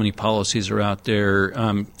 depending how many policies are out there,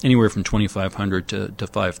 anywhere from $2,500 to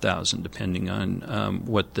 $5,000, depending on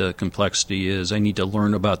what the complexity is. I need to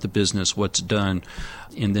learn about the business, what's done,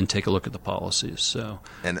 and then take a look at the policies.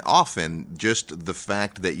 And often, just the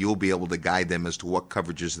fact that you'll be able to guide them as to what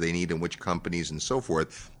coverages they need and which companies and so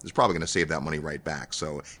forth is probably going to save that money right back.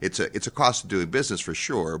 So it's a cost of doing business for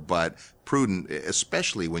sure, but prudent,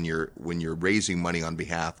 especially when you're raising money on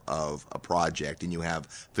behalf of a project and you have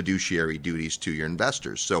fiduciary duties to your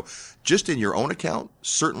investors. So just in your own account,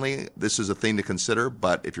 certainly this is a thing to consider,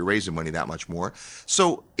 but if you're raising money, that much more.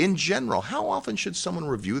 So in general, how often should someone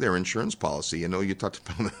review their insurance policy? I know you talked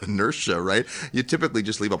about inertia, right? You typically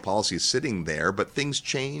just leave a policy sitting there, but things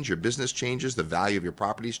change, your business changes, the value of your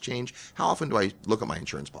properties change. How often do I look at my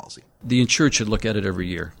insurance policy? The insured should look at it every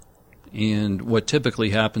year. And what typically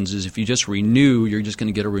happens is if you just renew, you're just going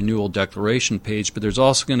to get a renewal declaration page, but there's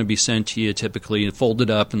also going to be sent to you typically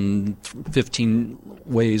folded up in 15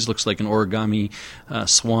 ways, looks like an origami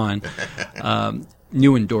swan,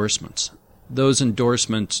 new endorsements. Those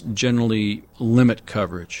endorsements generally limit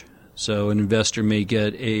coverage. So an investor may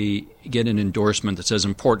get an endorsement that says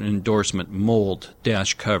important endorsement, mold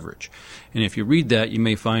 - coverage. And if you read that, you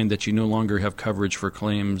may find that you no longer have coverage for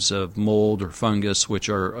claims of mold or fungus, which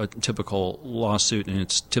are a typical lawsuit, and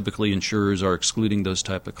it's typically insurers are excluding those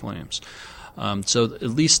type of claims. So at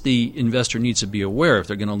least the investor needs to be aware if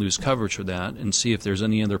they're going to lose coverage for that and see if there's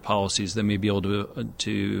any other policies that may be able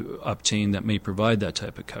to obtain that may provide that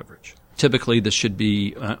type of coverage. Typically, this should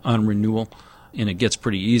be on renewal. And it gets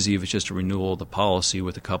pretty easy if it's just a renewal of the policy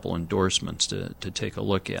with a couple endorsements to take a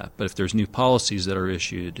look at. But if there's new policies that are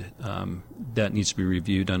issued, that needs to be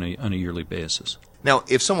reviewed on a yearly basis. Now,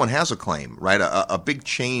 if someone has a claim, right, a big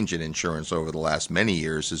change in insurance over the last many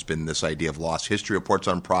years has been this idea of loss history reports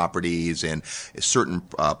on properties and certain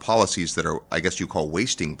policies that are, I guess you call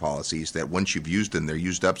wasting policies, that once you've used them, they're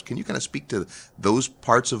used up. Can you kind of speak to those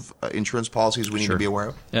parts of insurance policies we need to be aware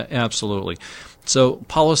of? Yeah, absolutely. So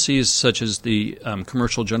policies such as the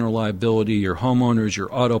commercial general liability, your homeowners,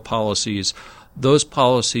 your auto policies, those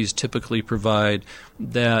policies typically provide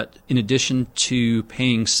that in addition to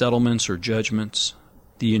paying settlements or judgments,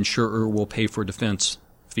 the insurer will pay for defense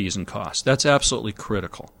fees and costs. That's absolutely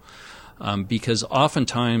critical because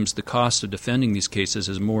oftentimes the cost of defending these cases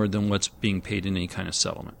is more than what's being paid in any kind of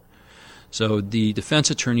settlement. So the defense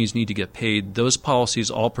attorneys need to get paid. Those policies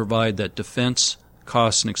all provide that defense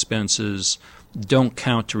costs and expenses don't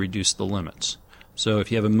count to reduce the limits. So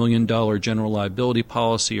if you have $1 million general liability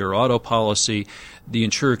policy or auto policy, the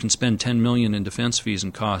insurer can spend $10 million in defense fees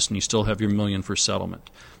and costs, and you still have your $1 million for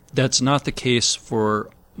settlement. That's not the case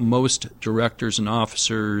for most directors and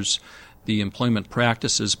officers, the employment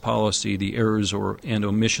practices policy, the errors and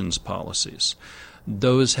omissions policies.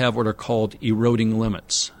 Those have what are called eroding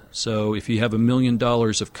limits. So if you have $1 million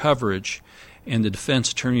of coverage and the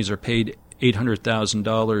defense attorneys are paid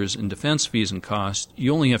 $800,000 in defense fees and costs,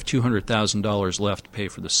 you only have $200,000 left to pay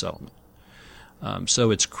for the settlement. So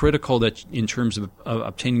it's critical that in terms of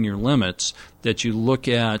obtaining your limits, that you look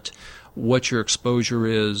at what your exposure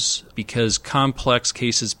is, because complex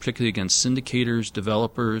cases, particularly against syndicators,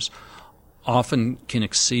 developers, often can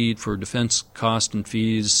exceed, for defense costs and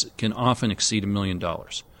fees, can often exceed $1 million.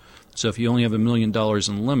 So if you only have $1 million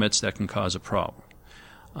in limits, that can cause a problem.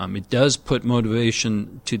 It does put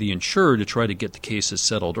motivation to the insurer to try to get the cases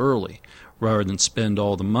settled early rather than spend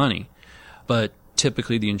all the money. But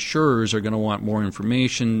typically the insurers are going to want more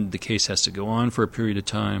information. The case has to go on for a period of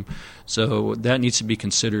time. So that needs to be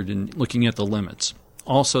considered in looking at the limits.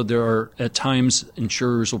 Also, there are, at times,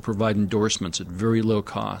 insurers will provide endorsements at very low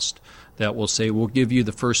cost that will say, we'll give you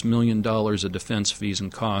the first $1 million of defense fees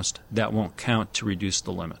and cost. That won't count to reduce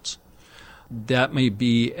the limits. That may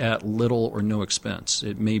be at little or no expense.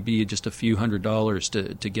 It may be just a few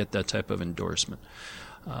 $100s to get that type of endorsement.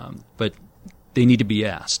 But they need to be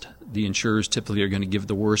asked. The insurers typically are going to give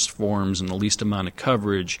the worst forms and the least amount of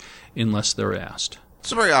coverage unless they're asked.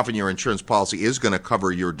 So very often your insurance policy is going to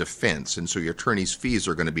cover your defense, and so your attorney's fees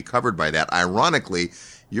are going to be covered by that. Ironically,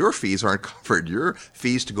 your fees aren't covered. Your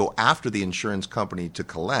fees to go after the insurance company to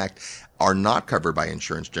collect are not covered by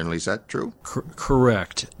insurance generally. Is that true?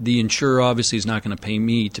 Correct. The insurer obviously is not going to pay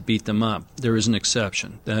me to beat them up. There is an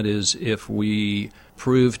exception. That is, if we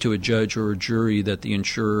prove to a judge or a jury that the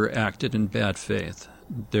insurer acted in bad faith,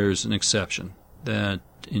 there's an exception that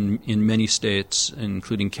in many states,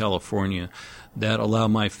 including California, that allow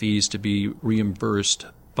my fees to be reimbursed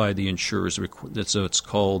by the insurers. So it's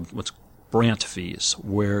called what's Brandt fees,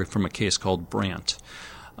 where from a case called Brandt,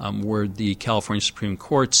 where the California Supreme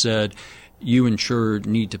Court said you insured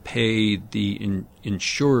need to pay the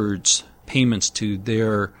insured's payments to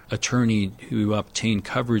their attorney who obtained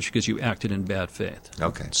coverage because you acted in bad faith.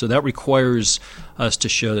 Okay. So that requires us to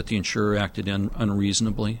show that the insurer acted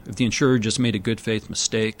unreasonably. If the insurer just made a good faith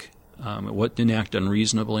mistake, didn't act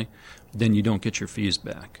unreasonably, then you don't get your fees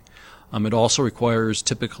back. It also requires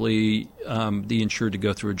typically the insured to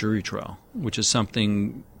go through a jury trial, which is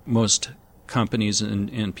something most companies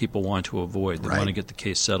and people want to avoid. They want to get the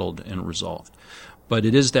case settled and resolved. But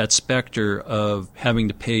it is that specter of having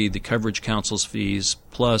to pay the coverage counsel's fees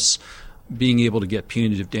plus being able to get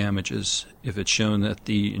punitive damages if it's shown that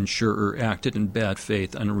the insurer acted in bad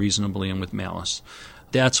faith, unreasonably, and with malice.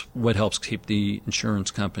 That's what helps keep the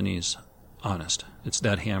insurance companies honest. It's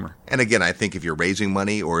that hammer. And again, I think if you're raising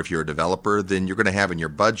money or if you're a developer, then you're going to have in your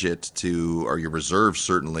budget or your reserves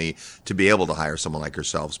certainly, to be able to hire someone like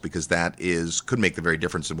yourselves, because that could make the very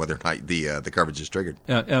difference in whether or not the coverage is triggered.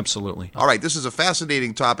 Absolutely. All right, this is a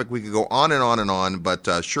fascinating topic. We could go on and on and on, but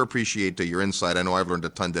sure appreciate your insight. I know I've learned a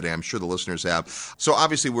ton today. I'm sure the listeners have. So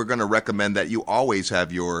obviously, we're going to recommend that you always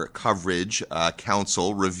have your coverage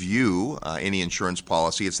counsel review any insurance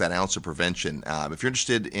policy. It's that ounce of prevention. If you're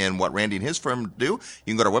interested in what Randy and his firm do, you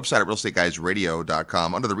can go to our website at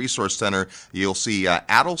realestateguysradio.com. Under the Resource Center, you'll see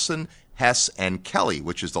Adelson, Hess, and Kelly,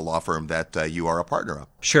 which is the law firm that you are a partner of.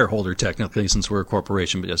 Shareholder, technically, since we're a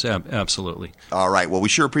corporation, but yes, absolutely. All right. Well, we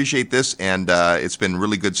sure appreciate this, and it's been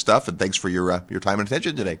really good stuff, and thanks for your time and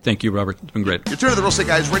attention today. Thank you, Robert. It's been great. Your turn to the Real Estate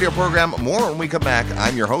Guys radio program. More when we come back.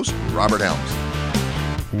 I'm your host, Robert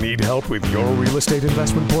Helms. Need help with your real estate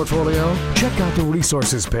investment portfolio? Check out the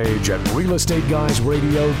resources page at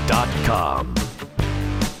realestateguysradio.com.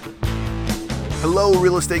 Hello,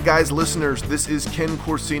 Real Estate Guys listeners. This is Ken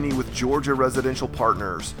Corsini with Georgia Residential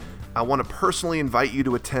Partners. I want to personally invite you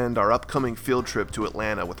to attend our upcoming field trip to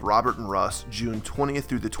Atlanta with Robert and Russ, June 20th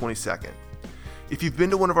through the 22nd. If you've been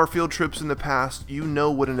to one of our field trips in the past, you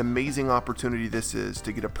know what an amazing opportunity this is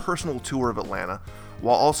to get a personal tour of Atlanta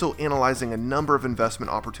while also analyzing a number of investment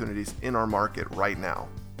opportunities in our market right now.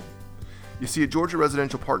 You see, at Georgia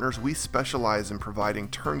Residential Partners, we specialize in providing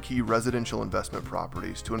turnkey residential investment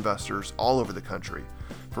properties to investors all over the country.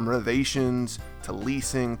 From renovations to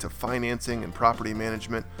leasing to financing and property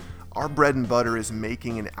management, our bread and butter is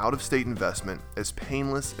making an out-of-state investment as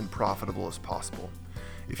painless and profitable as possible.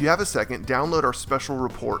 If you have a second, download our special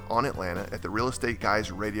report on Atlanta at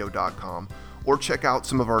therealestateguysradio.com or check out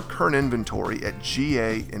some of our current inventory at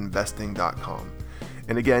gainvesting.com.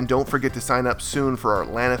 And again, don't forget to sign up soon for our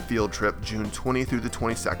Atlanta field trip, June 20th through the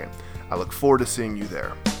 22nd. I look forward to seeing you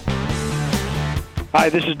there. Hi,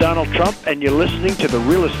 this is Donald Trump, and you're listening to The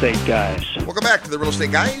Real Estate Guys. Welcome back to the Real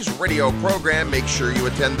Estate Guys radio program. Make sure you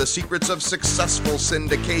attend the Secrets of Successful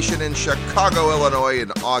Syndication in Chicago, Illinois in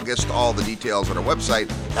August. All the details on our website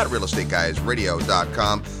at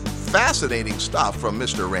realestateguysradio.com. Fascinating stuff from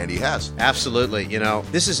Mr. Randy Hess. Absolutely. You know,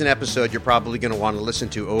 this is an episode you're probably going to want to listen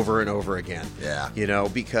to over and over again. Yeah. You know,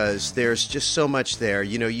 because there's just so much there.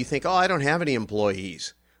 You know, you think, oh, I don't have any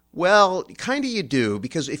employees. Well, kind of you do,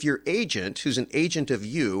 because if your agent, who's an agent of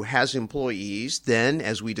you, has employees, then,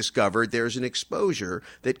 as we discovered, there's an exposure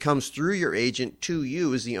that comes through your agent to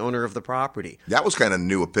you as the owner of the property. That was kind of a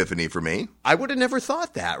new epiphany for me. I would have never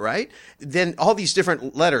thought that, right? Then all these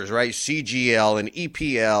different letters, right? CGL and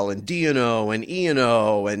EPL and D&O and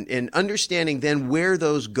E&O and understanding then where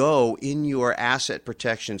those go in your asset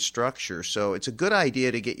protection structure. So it's a good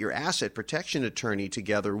idea to get your asset protection attorney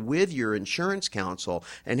together with your insurance counsel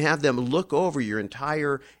and have them look over your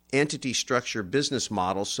entire entity structure business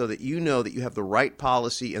model so that you know that you have the right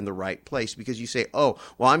policy in the right place, because you say, oh,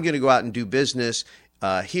 well, I'm going to go out and do business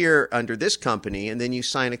here under this company, and then you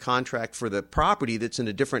sign a contract for the property that's in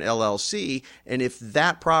a different LLC, and if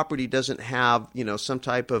that property doesn't have, you know, some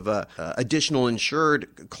type of additional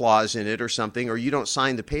insured clause in it or something, or you don't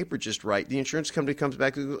sign the paper just right, the insurance company comes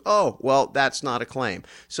back and goes, oh, well, that's not a claim.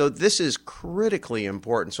 So this is critically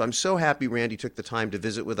important. So I'm so happy Randy took the time to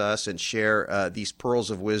visit with us and share these pearls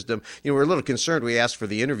of wisdom. You know, we're a little concerned. We asked for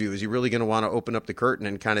the interview. Is he really going to want to open up the curtain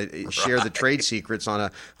and kind of share the trade secrets on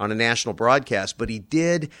a national broadcast? But he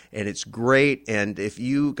did, and it's great. And if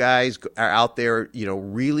you guys are out there, you know,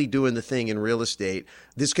 really doing the thing in real estate,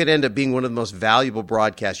 this could end up being one of the most valuable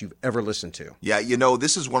broadcasts you've ever listened to. Yeah, you know,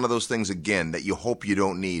 this is one of those things, again, that you hope you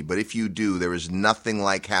don't need. But if you do, there is nothing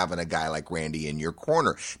like having a guy like Randy in your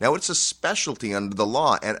corner. Now, it's a specialty under the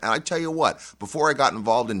law. And I tell you what, before I got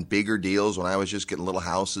involved in bigger deals, when I was just getting little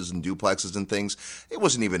houses and duplexes and things, it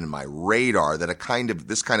wasn't even in my radar that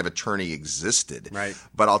this kind of attorney existed. Right.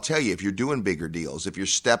 But I'll tell you, if you're doing bigger deals, if you're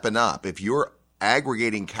stepping up, if you're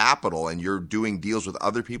aggregating capital and you're doing deals with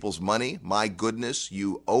other people's money, my goodness,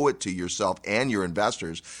 you owe it to yourself and your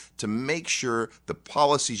investors to make sure the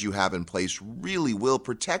policies you have in place really will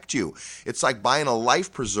protect you. It's like buying a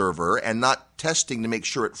life preserver and not testing to make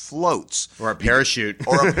sure it floats. Or a parachute.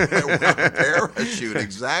 Or a parachute,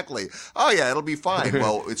 exactly. Oh, yeah, it'll be fine.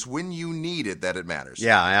 Well, it's when you need it that it matters.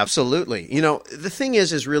 Yeah, absolutely. You know, the thing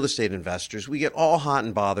is, as real estate investors, we get all hot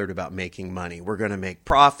and bothered about making money. We're going to make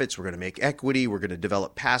profits. We're going to make equity. We're going to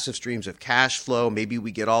develop passive streams of cash flow. Maybe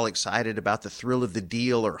we get all excited about the thrill of the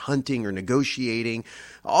deal or hunting or negotiating,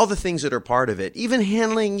 all the things that are part of it, even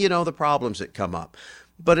handling, you know, the problems that come up.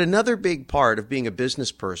 But another big part of being a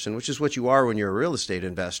business person, which is what you are when you're a real estate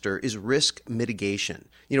investor, is risk mitigation.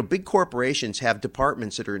 You know, big corporations have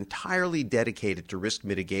departments that are entirely dedicated to risk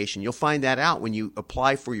mitigation. You'll find that out when you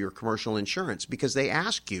apply for your commercial insurance, because they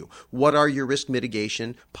ask you, what are your risk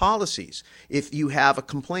mitigation policies? If you have a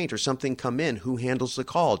complaint or something come in, who handles the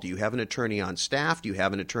call? Do you have an attorney on staff? Do you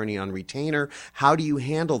have an attorney on retainer? How do you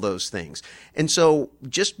handle those things? And so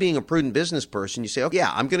just being a prudent business person, you say, oh,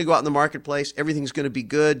 yeah, I'm going to go out in the marketplace. Everything's going to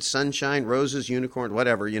be good, sunshine, roses, unicorn,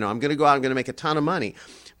 whatever. You know, I'm going to go out, I'm going to make a ton of money.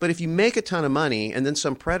 But if you make a ton of money and then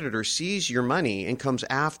some predator sees your money and comes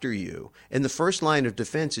after you, and the first line of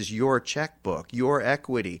defense is your checkbook, your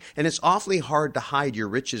equity, and it's awfully hard to hide your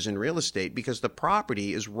riches in real estate because the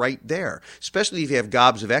property is right there, especially if you have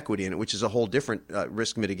gobs of equity in it, which is a whole different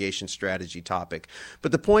risk mitigation strategy topic.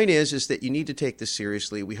 But the point is that you need to take this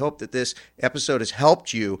seriously. We hope that this episode has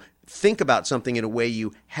helped you think about something in a way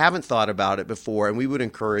you haven't thought about it before, and we would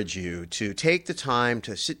encourage you to take the time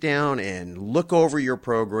to sit down and look over your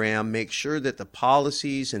program, make sure that the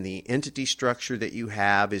policies and the entity structure that you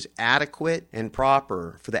have is adequate and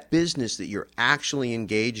proper for the business that you're actually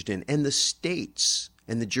engaged in and the states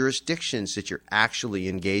and the jurisdictions that you're actually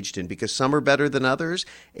engaged in, because some are better than others,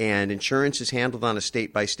 and insurance is handled on a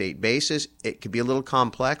state-by-state basis. It could be a little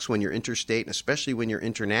complex when you're interstate, and especially when you're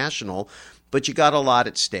international, but you got a lot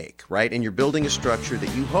at stake, right? And you're building a structure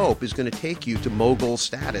that you hope is going to take you to mogul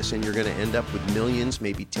status, and you're going to end up with millions,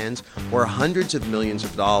 maybe tens or hundreds of millions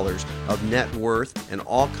of dollars of net worth and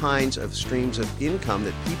all kinds of streams of income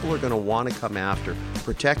that people are going to want to come after.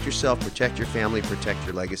 Protect yourself, protect your family, protect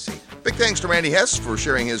your legacy. Big thanks to Randy Hess for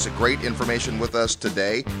sharing his great information with us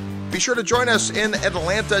today. Be sure to join us in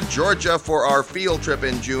Atlanta, Georgia for our field trip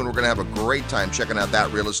in June. We're going to have a great time checking out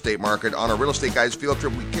that real estate market. On our Real Estate Guys field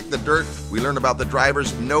trip, we kick the dirt. We learn about the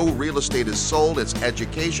drivers. No real estate is sold. It's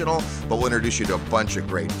educational, but we'll introduce you to a bunch of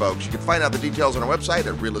great folks. You can find out the details on our website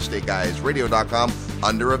at realestateguysradio.com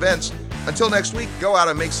under events. Until next week, go out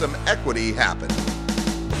and make some equity happen.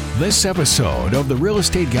 This episode of the Real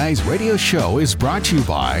Estate Guys Radio Show is brought to you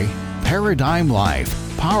by Paradigm Life.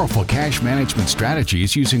 Powerful cash management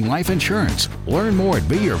strategies using life insurance. Learn more at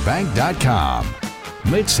beyourbank.com.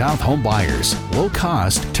 Mid-South Home Buyers.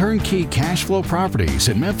 Low-cost, turnkey cash flow properties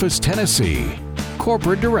in Memphis, Tennessee.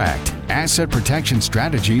 Corporate Direct. Asset protection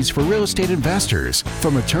strategies for real estate investors.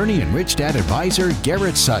 From attorney and Rich Dad advisor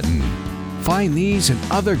Garrett Sutton. Find these and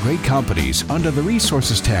other great companies under the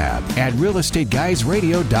Resources tab at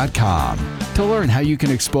realestateguysradio.com. To learn how you can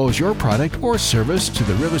expose your product or service to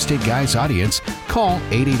the Real Estate Guys audience, call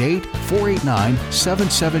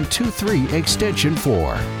 888-489-7723 extension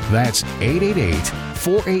 4. That's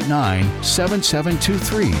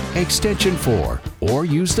 888-489-7723 extension 4. Or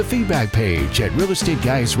use the feedback page at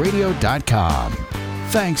realestateguysradio.com.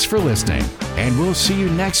 Thanks for listening, and we'll see you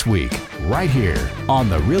next week right here on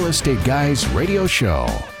the Real Estate Guys Radio Show.